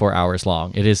 24 hours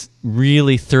long. It is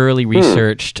really thoroughly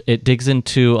researched. It digs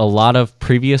into a lot of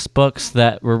previous books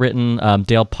that were written.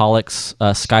 Dale Pollock's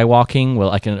Skywalking,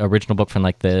 like an original book from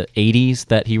like the 80s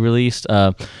that he released.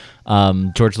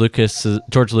 George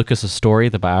Lucas's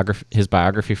story, his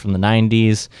biography from the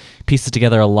 90s, pieces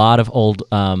together a lot of old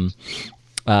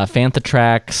Bantha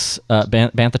tracks,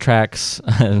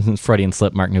 Freudian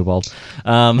slip, Mark Newbold,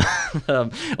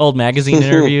 old magazine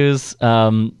interviews,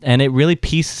 and it really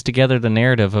pieces together the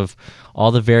narrative of all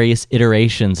the various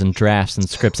iterations and drafts and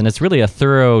scripts, and it's really a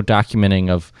thorough documenting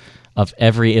of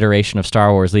every iteration of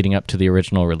Star Wars leading up to the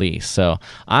original release. So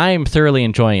I'm thoroughly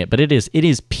enjoying it, but it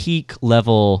is peak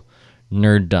level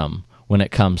nerddom when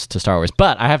it comes to Star Wars.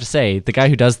 But I have to say, the guy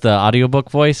who does the audiobook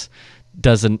voice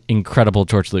does an incredible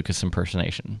George Lucas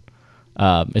impersonation.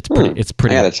 It's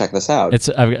pretty. I gotta check this out.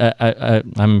 I'm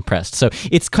impressed. So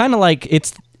it's kind of like,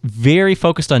 it's very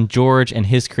focused on George and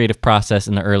his creative process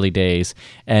in the early days,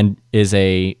 and is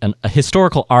a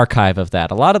historical archive of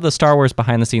that. A lot of the Star Wars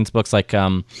behind the scenes books, like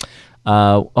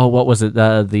what was it?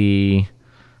 The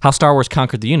How Star Wars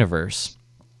Conquered the Universe,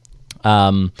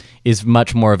 is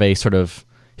much more of a sort of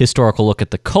historical look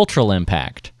at the cultural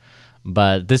impact.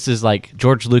 But this is like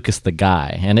George Lucas, the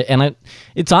guy, and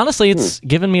it's honestly, it's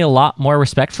given me a lot more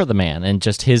respect for the man and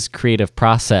just his creative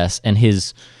process and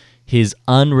his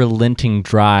unrelenting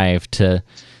drive to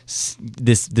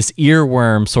this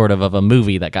earworm sort of a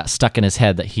movie that got stuck in his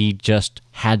head that he just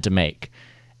had to make,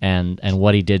 and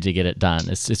what he did to get it done.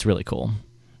 It's really cool.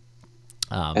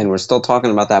 And we're still talking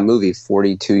about that movie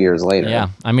 42 years later.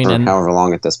 Yeah, I mean, or however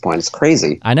long at this point. It's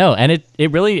crazy. I know, and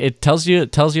it really tells you a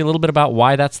little bit about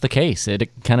why that's the case. It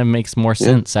kind of makes more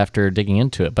sense after digging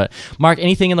into it. But Mark,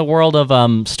 anything in the world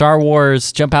of Star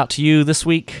Wars jump out to you this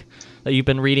week that you've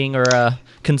been reading or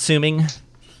consuming?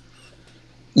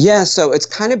 Yeah, so it's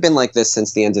kind of been like this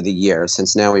since the end of the year,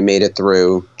 since now we made it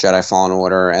through Jedi Fallen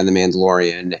Order and The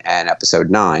Mandalorian and Episode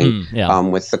 9.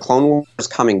 With the Clone Wars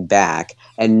coming back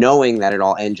and knowing that it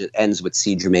all ends with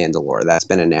Siege of Mandalore, that's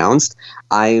been announced,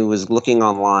 I was looking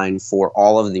online for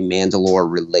all of the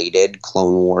Mandalore-related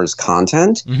Clone Wars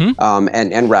content,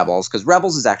 and Rebels, because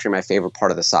Rebels is actually my favorite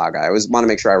part of the saga. I always want to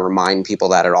make sure I remind people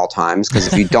that at all times, because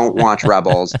if you don't watch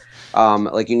Rebels,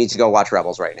 you need to go watch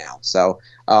Rebels right now. So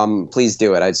please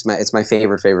do it. It's my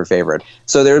favorite.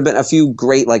 So there have been a few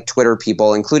great Twitter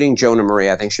people, including Jonah Marie.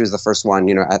 I think she was the first one,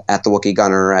 at the Wookiee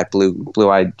Gunner, at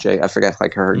Blue-Eyed J. I forget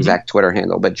her exact Twitter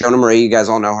handle, but Jonah Marie, you guys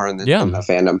all know her from the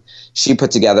fandom. She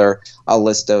put together a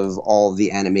list of all of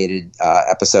the animated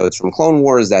episodes from Clone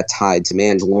Wars that tied to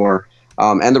Mandalore,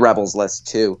 and the Rebels list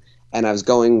too. And I was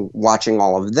watching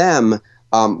all of them,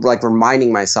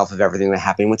 reminding myself of everything that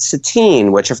happened with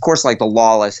Satine, which of course, the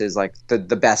Lawless is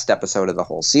the best episode of the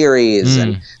whole series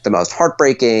and the most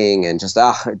heartbreaking, and just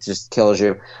it just kills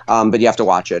you. But you have to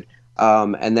watch it.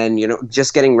 And then,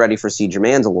 just getting ready for Siege of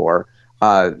Mandalore,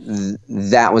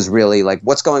 that was really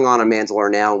what's going on in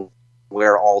Mandalore now.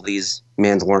 where all these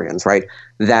Mandalorians, right?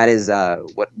 That is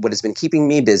what has been keeping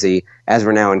me busy as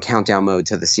we're now in countdown mode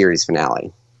to the series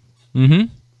finale.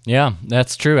 Mm-hmm. Yeah,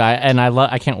 that's true.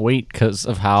 I can't wait because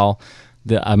of how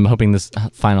I'm hoping this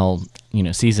final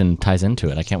season ties into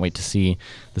it. I can't wait to see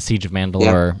the Siege of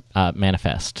Mandalore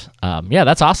manifest. Yeah,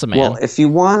 that's awesome, man. Well, if you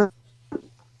want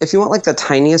like the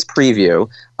tiniest preview,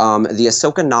 the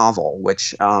Ahsoka novel,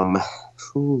 which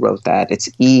who wrote that? It's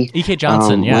E.K.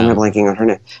 Johnson. Why am I blanking on her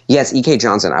name? Yes, E.K.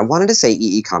 Johnson. I wanted to say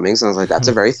E.E. Cummings, and I was like, that's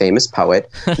a very famous poet,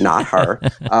 not her.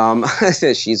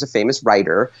 She's a famous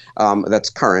writer that's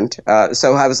current.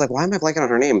 So I was like, why am I blanking on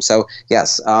her name? So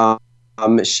yes.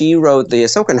 She wrote the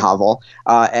Ahsoka novel,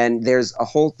 and there's a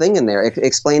whole thing in there. It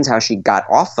explains how she got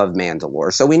off of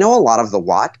Mandalore. So we know a lot of the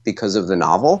what because of the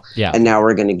novel, and now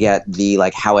we're going to get the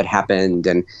how it happened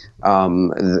and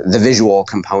the visual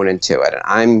component to it. And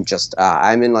I'm just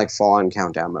I'm in full on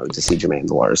countdown mode to Siege of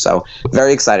Mandalore, so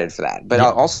very excited for that. But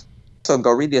also. So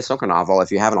go read the Ahsoka novel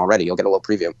if you haven't already. You'll get a little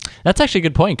preview. That's actually a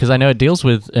good point because I know it deals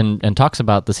with and talks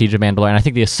about the Siege of Mandalore, and I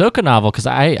think the Ahsoka novel, because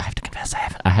I have to confess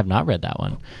I have not read that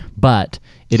one, but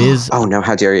it is. Oh no!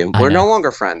 How dare you? We're no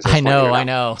longer friends. I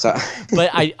know. So.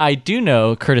 But I do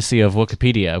know, courtesy of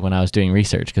Wikipedia, when I was doing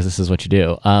research, because this is what you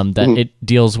do, that it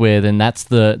deals with, and that's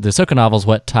the Ahsoka novel is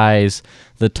what ties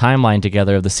the timeline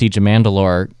together of the Siege of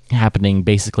Mandalore happening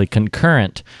basically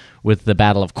concurrent with the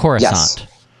Battle of Coruscant. Yes.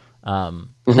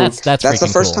 That's the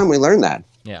first time we learned that.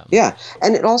 Yeah.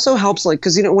 And it also helps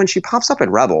because when she pops up at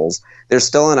Rebels, there's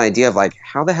still an idea of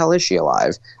how the hell is she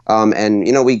alive?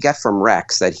 And we get from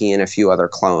Rex that he and a few other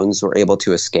clones were able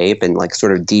to escape and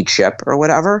sort of de-chip or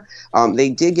whatever. They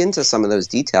dig into some of those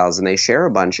details and they share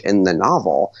a bunch in the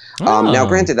novel. Now,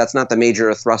 granted, that's not the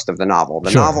major thrust of the novel.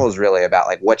 The novel is really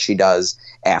about what she does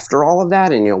after all of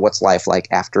that, and what's life like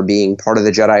after being part of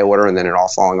the Jedi Order and then it all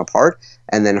falling apart,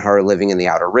 and then her living in the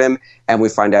Outer Rim. And we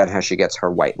find out how she gets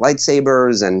her white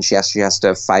lightsabers, and she has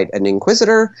to fight an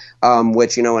Inquisitor,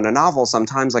 which, in a novel,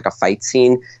 sometimes a fight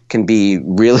scene can be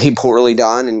really poorly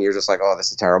done, and you're just like, oh, this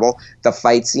is terrible. The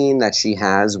fight scene that she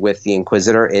has with the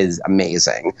Inquisitor is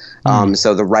amazing.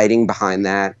 So the writing behind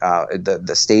that,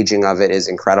 the staging of it is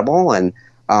incredible, and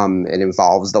it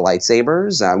involves the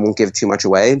lightsabers. I won't give too much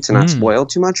away to not spoil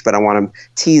too much, but I want to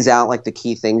tease out the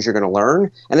key things you're going to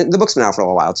learn. And the book's been out for a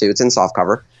little while too. It's in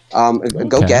softcover.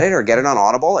 Go get it or get it on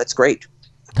Audible. It's great.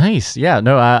 Nice. Yeah.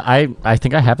 No, I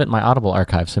think I have it in my Audible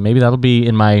archive, so maybe that'll be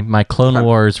in my Clone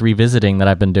Wars revisiting that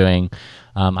I've been doing.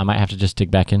 I might have to just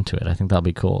dig back into it. I think that'll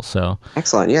be cool. So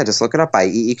excellent. Yeah, just look it up by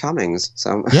E.E. Cummings.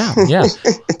 So yeah.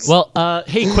 Well,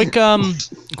 hey,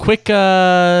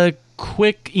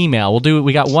 quick email.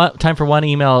 We got time for one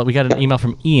email. We got an email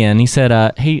from Ian. He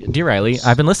said, hey, dear Riley,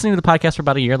 I've been listening to the podcast for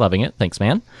about a year, loving it. Thanks,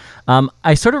 man.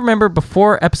 I sort of remember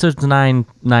before episode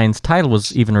 9's title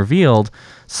was even revealed,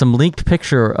 some leaked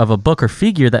picture of a book or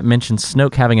figure that mentioned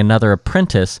Snoke having another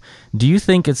apprentice. Do you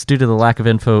think it's due to the lack of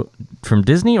info from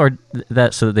Disney, or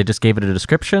so that they just gave it a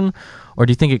description? Or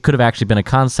do you think it could have actually been a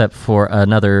concept for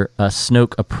another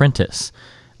Snoke apprentice?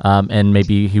 And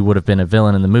maybe he would have been a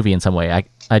villain in the movie in some way.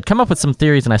 I'd come up with some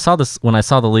theories, and I saw this when I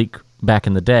saw the leak back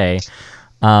in the day,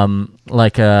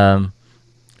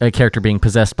 a character being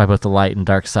possessed by both the light and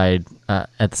dark side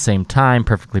at the same time,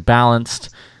 perfectly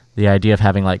balanced. The idea of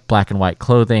having black and white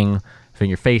clothing, having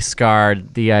your face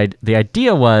scarred. The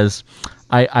idea was,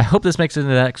 I hope this makes it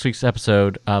into next week's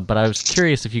episode, but I was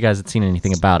curious if you guys had seen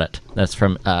anything about it. That's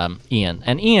from Ian.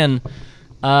 And Ian,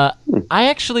 I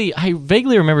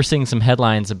vaguely remember seeing some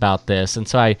headlines about this, and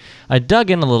so I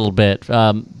dug in a little bit.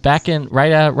 Back in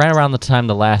right around the time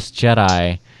The Last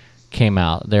Jedi came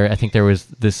out, I think there was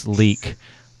this leak.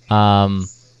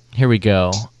 Here we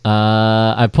go.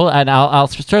 I'll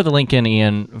throw the link in,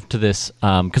 Ian, to this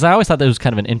because I always thought that was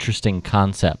kind of an interesting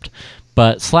concept.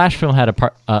 But Slashfilm had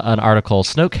an article.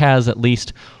 Snoke has at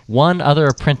least one other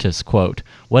apprentice. Quote: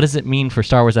 what does it mean for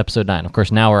Star Wars Episode 9? Of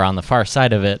course, now we're on the far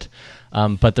side of it.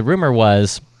 But the rumor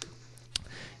was,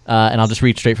 and I'll just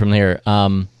read straight from there,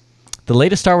 the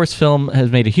latest Star Wars film has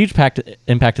made a huge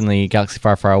impact in the galaxy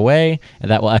far, far away,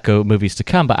 and that will echo movies to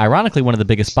come. But ironically, one of the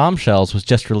biggest bombshells was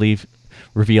just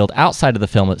revealed outside of the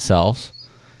film itself.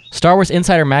 Star Wars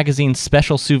Insider Magazine's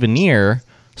special souvenir,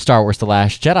 Star Wars The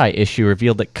Last Jedi issue,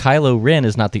 revealed that Kylo Ren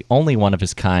is not the only one of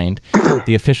his kind.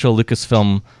 The official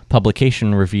Lucasfilm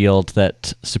publication revealed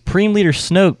that Supreme Leader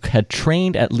Snoke had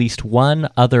trained at least one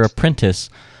other apprentice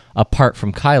apart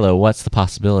from Kylo. What's the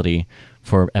possibility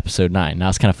for Episode 9? Now,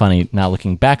 it's kind of funny, now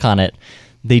looking back on it,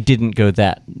 they didn't go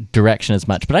that direction as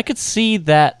much. But I could see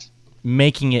that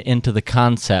making it into the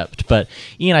concept. But,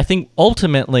 Ian, I think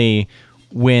ultimately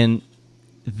when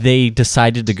they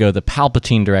decided to go the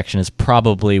Palpatine direction is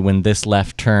probably when this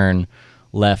left turn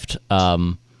left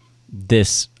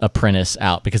this apprentice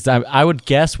out, because I would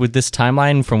guess with this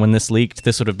timeline from when this leaked,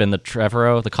 this would have been the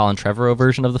Colin Trevorrow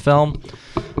version of the film,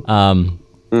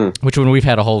 which when we've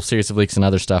had a whole series of leaks and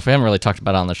other stuff, we haven't really talked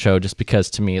about it on the show, just because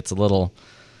to me it's a little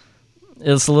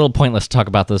pointless to talk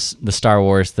about the Star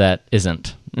Wars that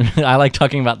isn't. I like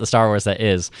talking about the Star Wars that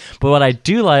is, but what I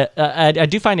do like, I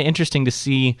do find it interesting to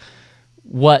see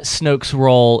what Snoke's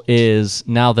role is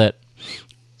now that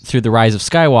through the Rise of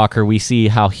Skywalker, we see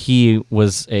how he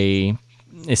was a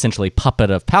essentially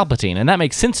puppet of Palpatine, and that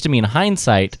makes sense to me in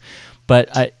hindsight. But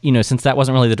since that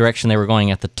wasn't really the direction they were going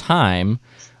at the time,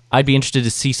 I'd be interested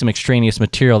to see some extraneous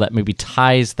material that maybe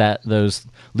ties those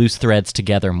loose threads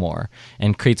together more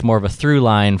and creates more of a through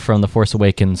line from The Force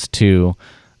Awakens to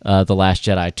The Last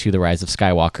Jedi to the Rise of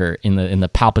Skywalker in the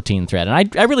Palpatine thread.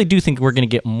 And I really do think we're going to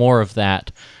get more of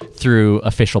that through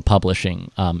official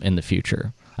publishing in the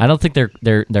future. I don't think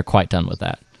they're quite done with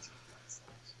that.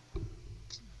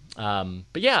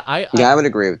 But yeah, I would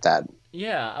agree with that.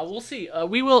 Yeah, we'll see.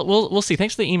 We'll see.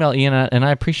 Thanks for the email, Ian, and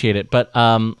I appreciate it. But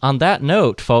on that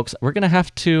note, folks, we're gonna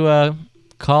have to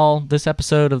call this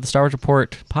episode of the Star Wars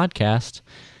Report podcast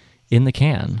in the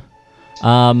can.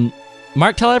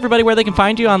 Mark, tell everybody where they can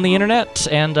find you on the internet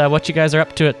and what you guys are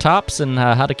up to at Tops, and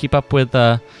how to keep up with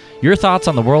your thoughts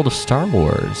on the world of Star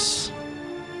Wars.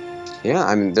 Yeah,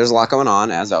 I mean, there's a lot going on,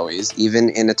 as always.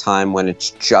 Even in a time when it's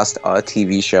just a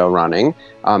TV show running,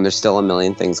 there's still a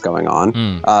million things going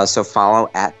on. So follow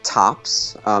at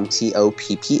Tops,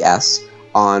 TOPPS,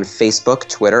 on Facebook,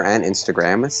 Twitter, and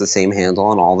Instagram. It's the same handle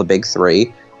on all the big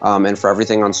three. And for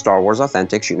everything on Star Wars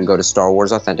Authentics, you can go to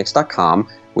StarWarsAuthentics.com.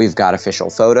 We've got official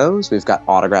photos, we've got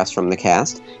autographs from the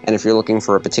cast, and if you're looking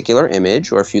for a particular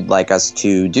image, or if you'd like us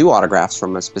to do autographs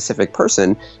from a specific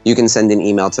person, you can send an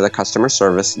email to the customer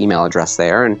service email address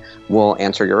there, and we'll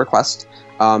answer your request.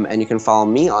 And you can follow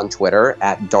me on Twitter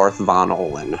at Darth Von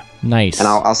Olin. Nice. And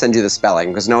I'll send you the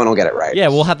spelling, because no one will get it right. Yeah,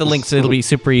 we'll have the links. It'll be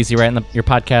super easy, right? In your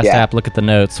podcast app, look at the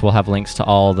notes. We'll have links to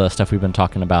all the stuff we've been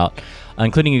talking about,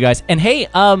 including you guys. And hey,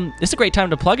 it's a great time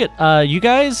to plug it. You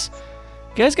guys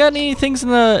got any things in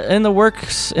the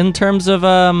works in terms of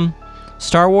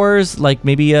Star Wars? Like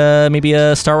maybe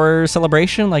a Star Wars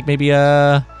celebration? Like maybe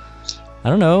I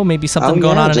don't know, maybe something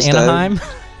going on in Anaheim?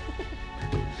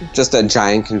 Just a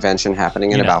giant convention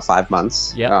happening in about 5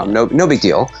 months. Yeah. No big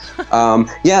deal.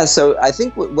 So I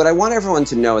think what I want everyone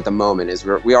to know at the moment is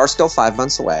we are still 5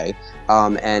 months away,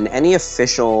 and any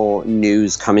official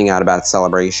news coming out about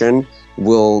Celebration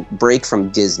will break from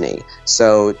Disney.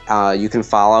 So you can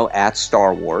follow at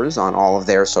Star Wars on all of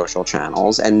their social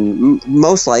channels, and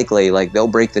most likely they'll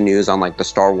break the news on the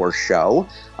Star Wars show,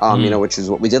 which is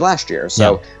what we did last year.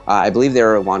 So I believe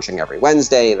they're launching every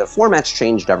Wednesday. The format's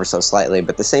changed ever so slightly,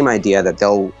 but the same idea that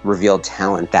they'll reveal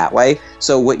talent that way.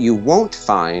 So what you won't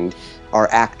find are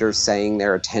actors saying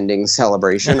they're attending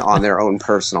Celebration on their own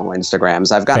personal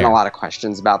Instagrams. I've gotten a lot of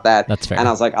questions about that. That's fair. And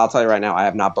I was like, I'll tell you right now, I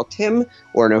have not booked him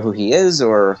or know who he is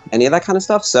or any of that kind of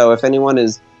stuff. So if anyone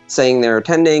is saying they're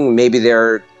attending, maybe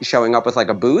they're showing up with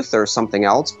a booth or something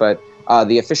else. But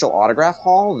the official autograph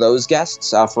hall, those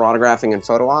guests for autographing and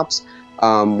photo ops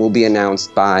will be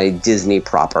announced by Disney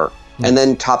proper. Nice. And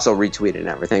then Tops will retweet it and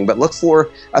everything. But look for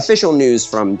official news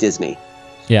from Disney.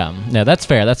 Yeah, no, that's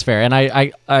fair. That's fair. And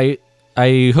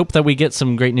I hope that we get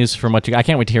some great news from I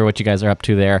can't wait to hear what you guys are up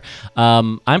to there.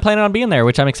 I'm planning on being there,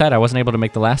 which I'm excited. I wasn't able to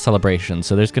make the last Celebration,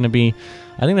 so there's going to be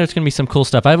some cool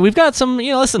stuff. We've got some,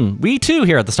 listen, we too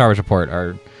here at the Star Wars Report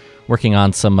are working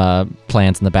on some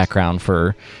plans in the background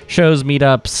for shows,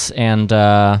 meetups, and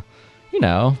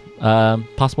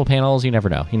possible panels. You never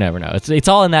know. It's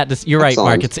all in that. You're right,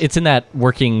 Mark. It's in that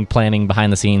working, planning,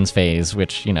 behind the scenes phase,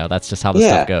 which that's just how the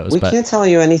stuff goes. We can't tell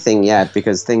you anything yet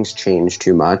because things change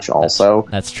too much. Also,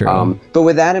 that's true. But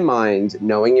with that in mind,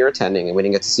 knowing you're attending, and we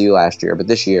didn't get to see you last year, but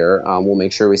this year we'll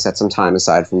make sure we set some time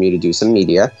aside for you to do some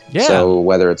media. Yeah. So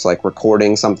whether it's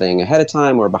recording something ahead of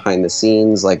time or behind the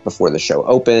scenes, before the show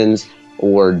opens,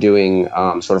 or doing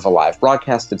sort of a live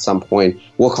broadcast at some point,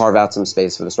 we'll carve out some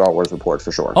space for the Star Wars Report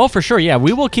for sure. Oh, for sure, yeah.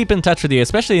 We will keep in touch with you,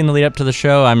 especially in the lead up to the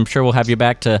show. I'm sure we'll have you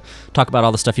back to talk about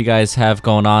all the stuff you guys have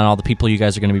going on, all the people you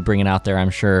guys are going to be bringing out there.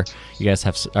 I'm sure you guys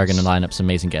are going to line up some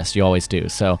amazing guests. You always do.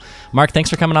 So, Mark,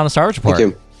 thanks for coming on the Star Wars Report.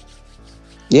 Thank you.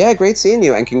 Yeah, great seeing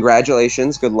you, and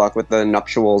congratulations. Good luck with the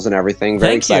nuptials and everything.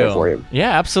 Very excited for you.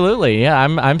 Yeah, absolutely. Yeah,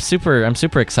 I'm super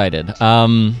excited.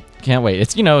 Can't wait.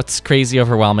 It's crazy,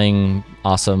 overwhelming,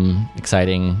 awesome,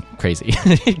 exciting, crazy.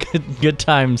 good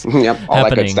times. Yep, all happening.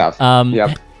 that good stuff.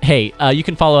 Yep. hey, you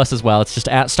can follow us as well. It's just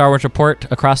at Star Wars Report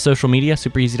across social media.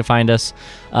 Super easy to find us.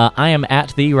 I am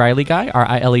at the Riley Guy,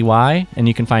 Riley, and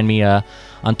you can find me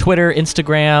on Twitter,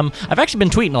 Instagram. I've actually been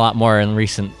tweeting a lot more in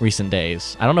recent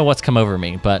days. I don't know what's come over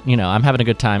me, but I'm having a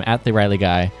good time at the Riley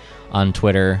Guy on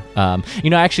Twitter.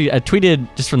 Actually, I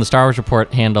tweeted just from the Star Wars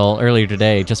Report handle earlier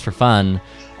today, just for fun,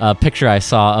 a picture I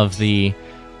saw of the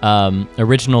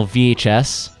original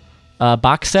VHS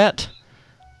box set,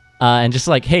 and just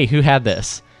like, hey, who had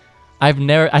this? I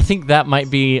think that might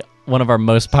be one of our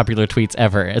most popular tweets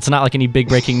ever. It's not like any big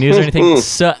breaking news or anything.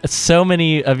 So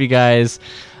many of you guys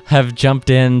have jumped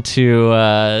in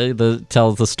to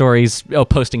tell the stories,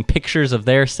 posting pictures of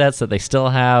their sets that they still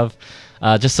have.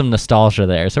 Just some nostalgia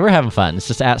there. So we're having fun. It's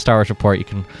just at Star Wars Report. You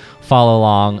can follow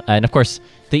along. And of course,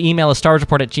 the email is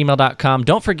starwarsreport@gmail.com.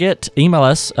 Don't forget, email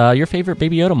us your favorite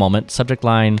Baby Yoda moment, subject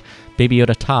line Baby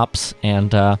Yoda tops,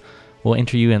 and we'll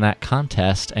enter you in that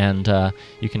contest, and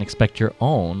you can expect your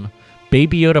own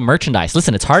Baby Yoda merchandise.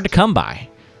 Listen, it's hard to come by,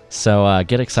 so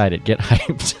get excited, get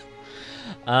hyped.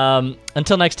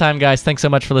 Until next time, guys, thanks so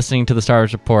much for listening to the Star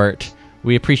Wars Report.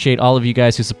 We appreciate all of you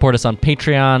guys who support us on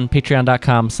Patreon,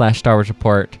 patreon.com/Star Wars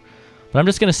Report. But I'm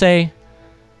just going to say,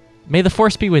 may the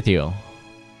Force be with you.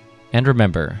 And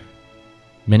remember,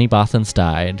 many Bothans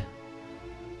died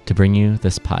to bring you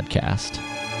this podcast.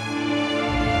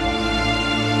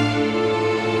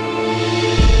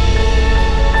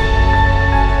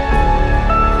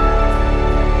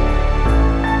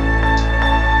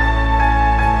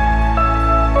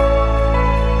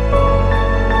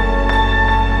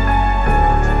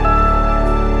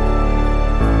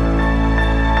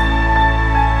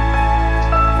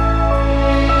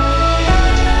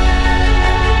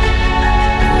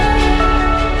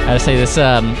 I gotta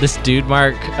say, this dude,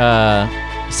 Mark,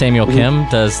 Samuel Kim,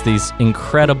 does these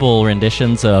incredible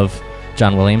renditions of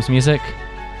John Williams music.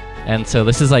 And so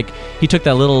this is like, he took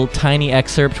that little tiny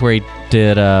excerpt where he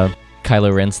did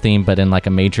Kylo Ren's theme, but in like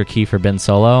a major key for Ben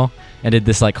Solo, and did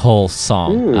this like whole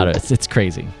song out of it. It's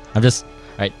crazy. I'm just, all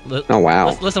right. Oh, wow.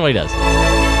 Listen to what he does.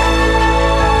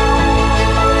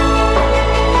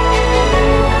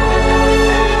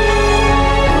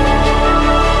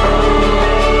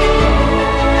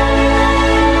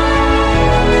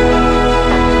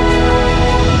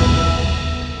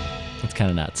 Kind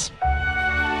of nuts.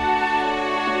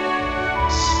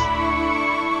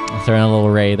 I'll throw in a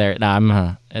little Ray there.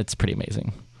 No, it's pretty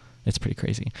amazing. It's pretty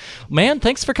crazy. Man,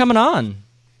 thanks for coming on.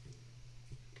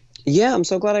 Yeah, I'm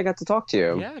so glad I got to talk to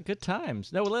you. Yeah, good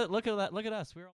times. No, look at that. Look at us. We're all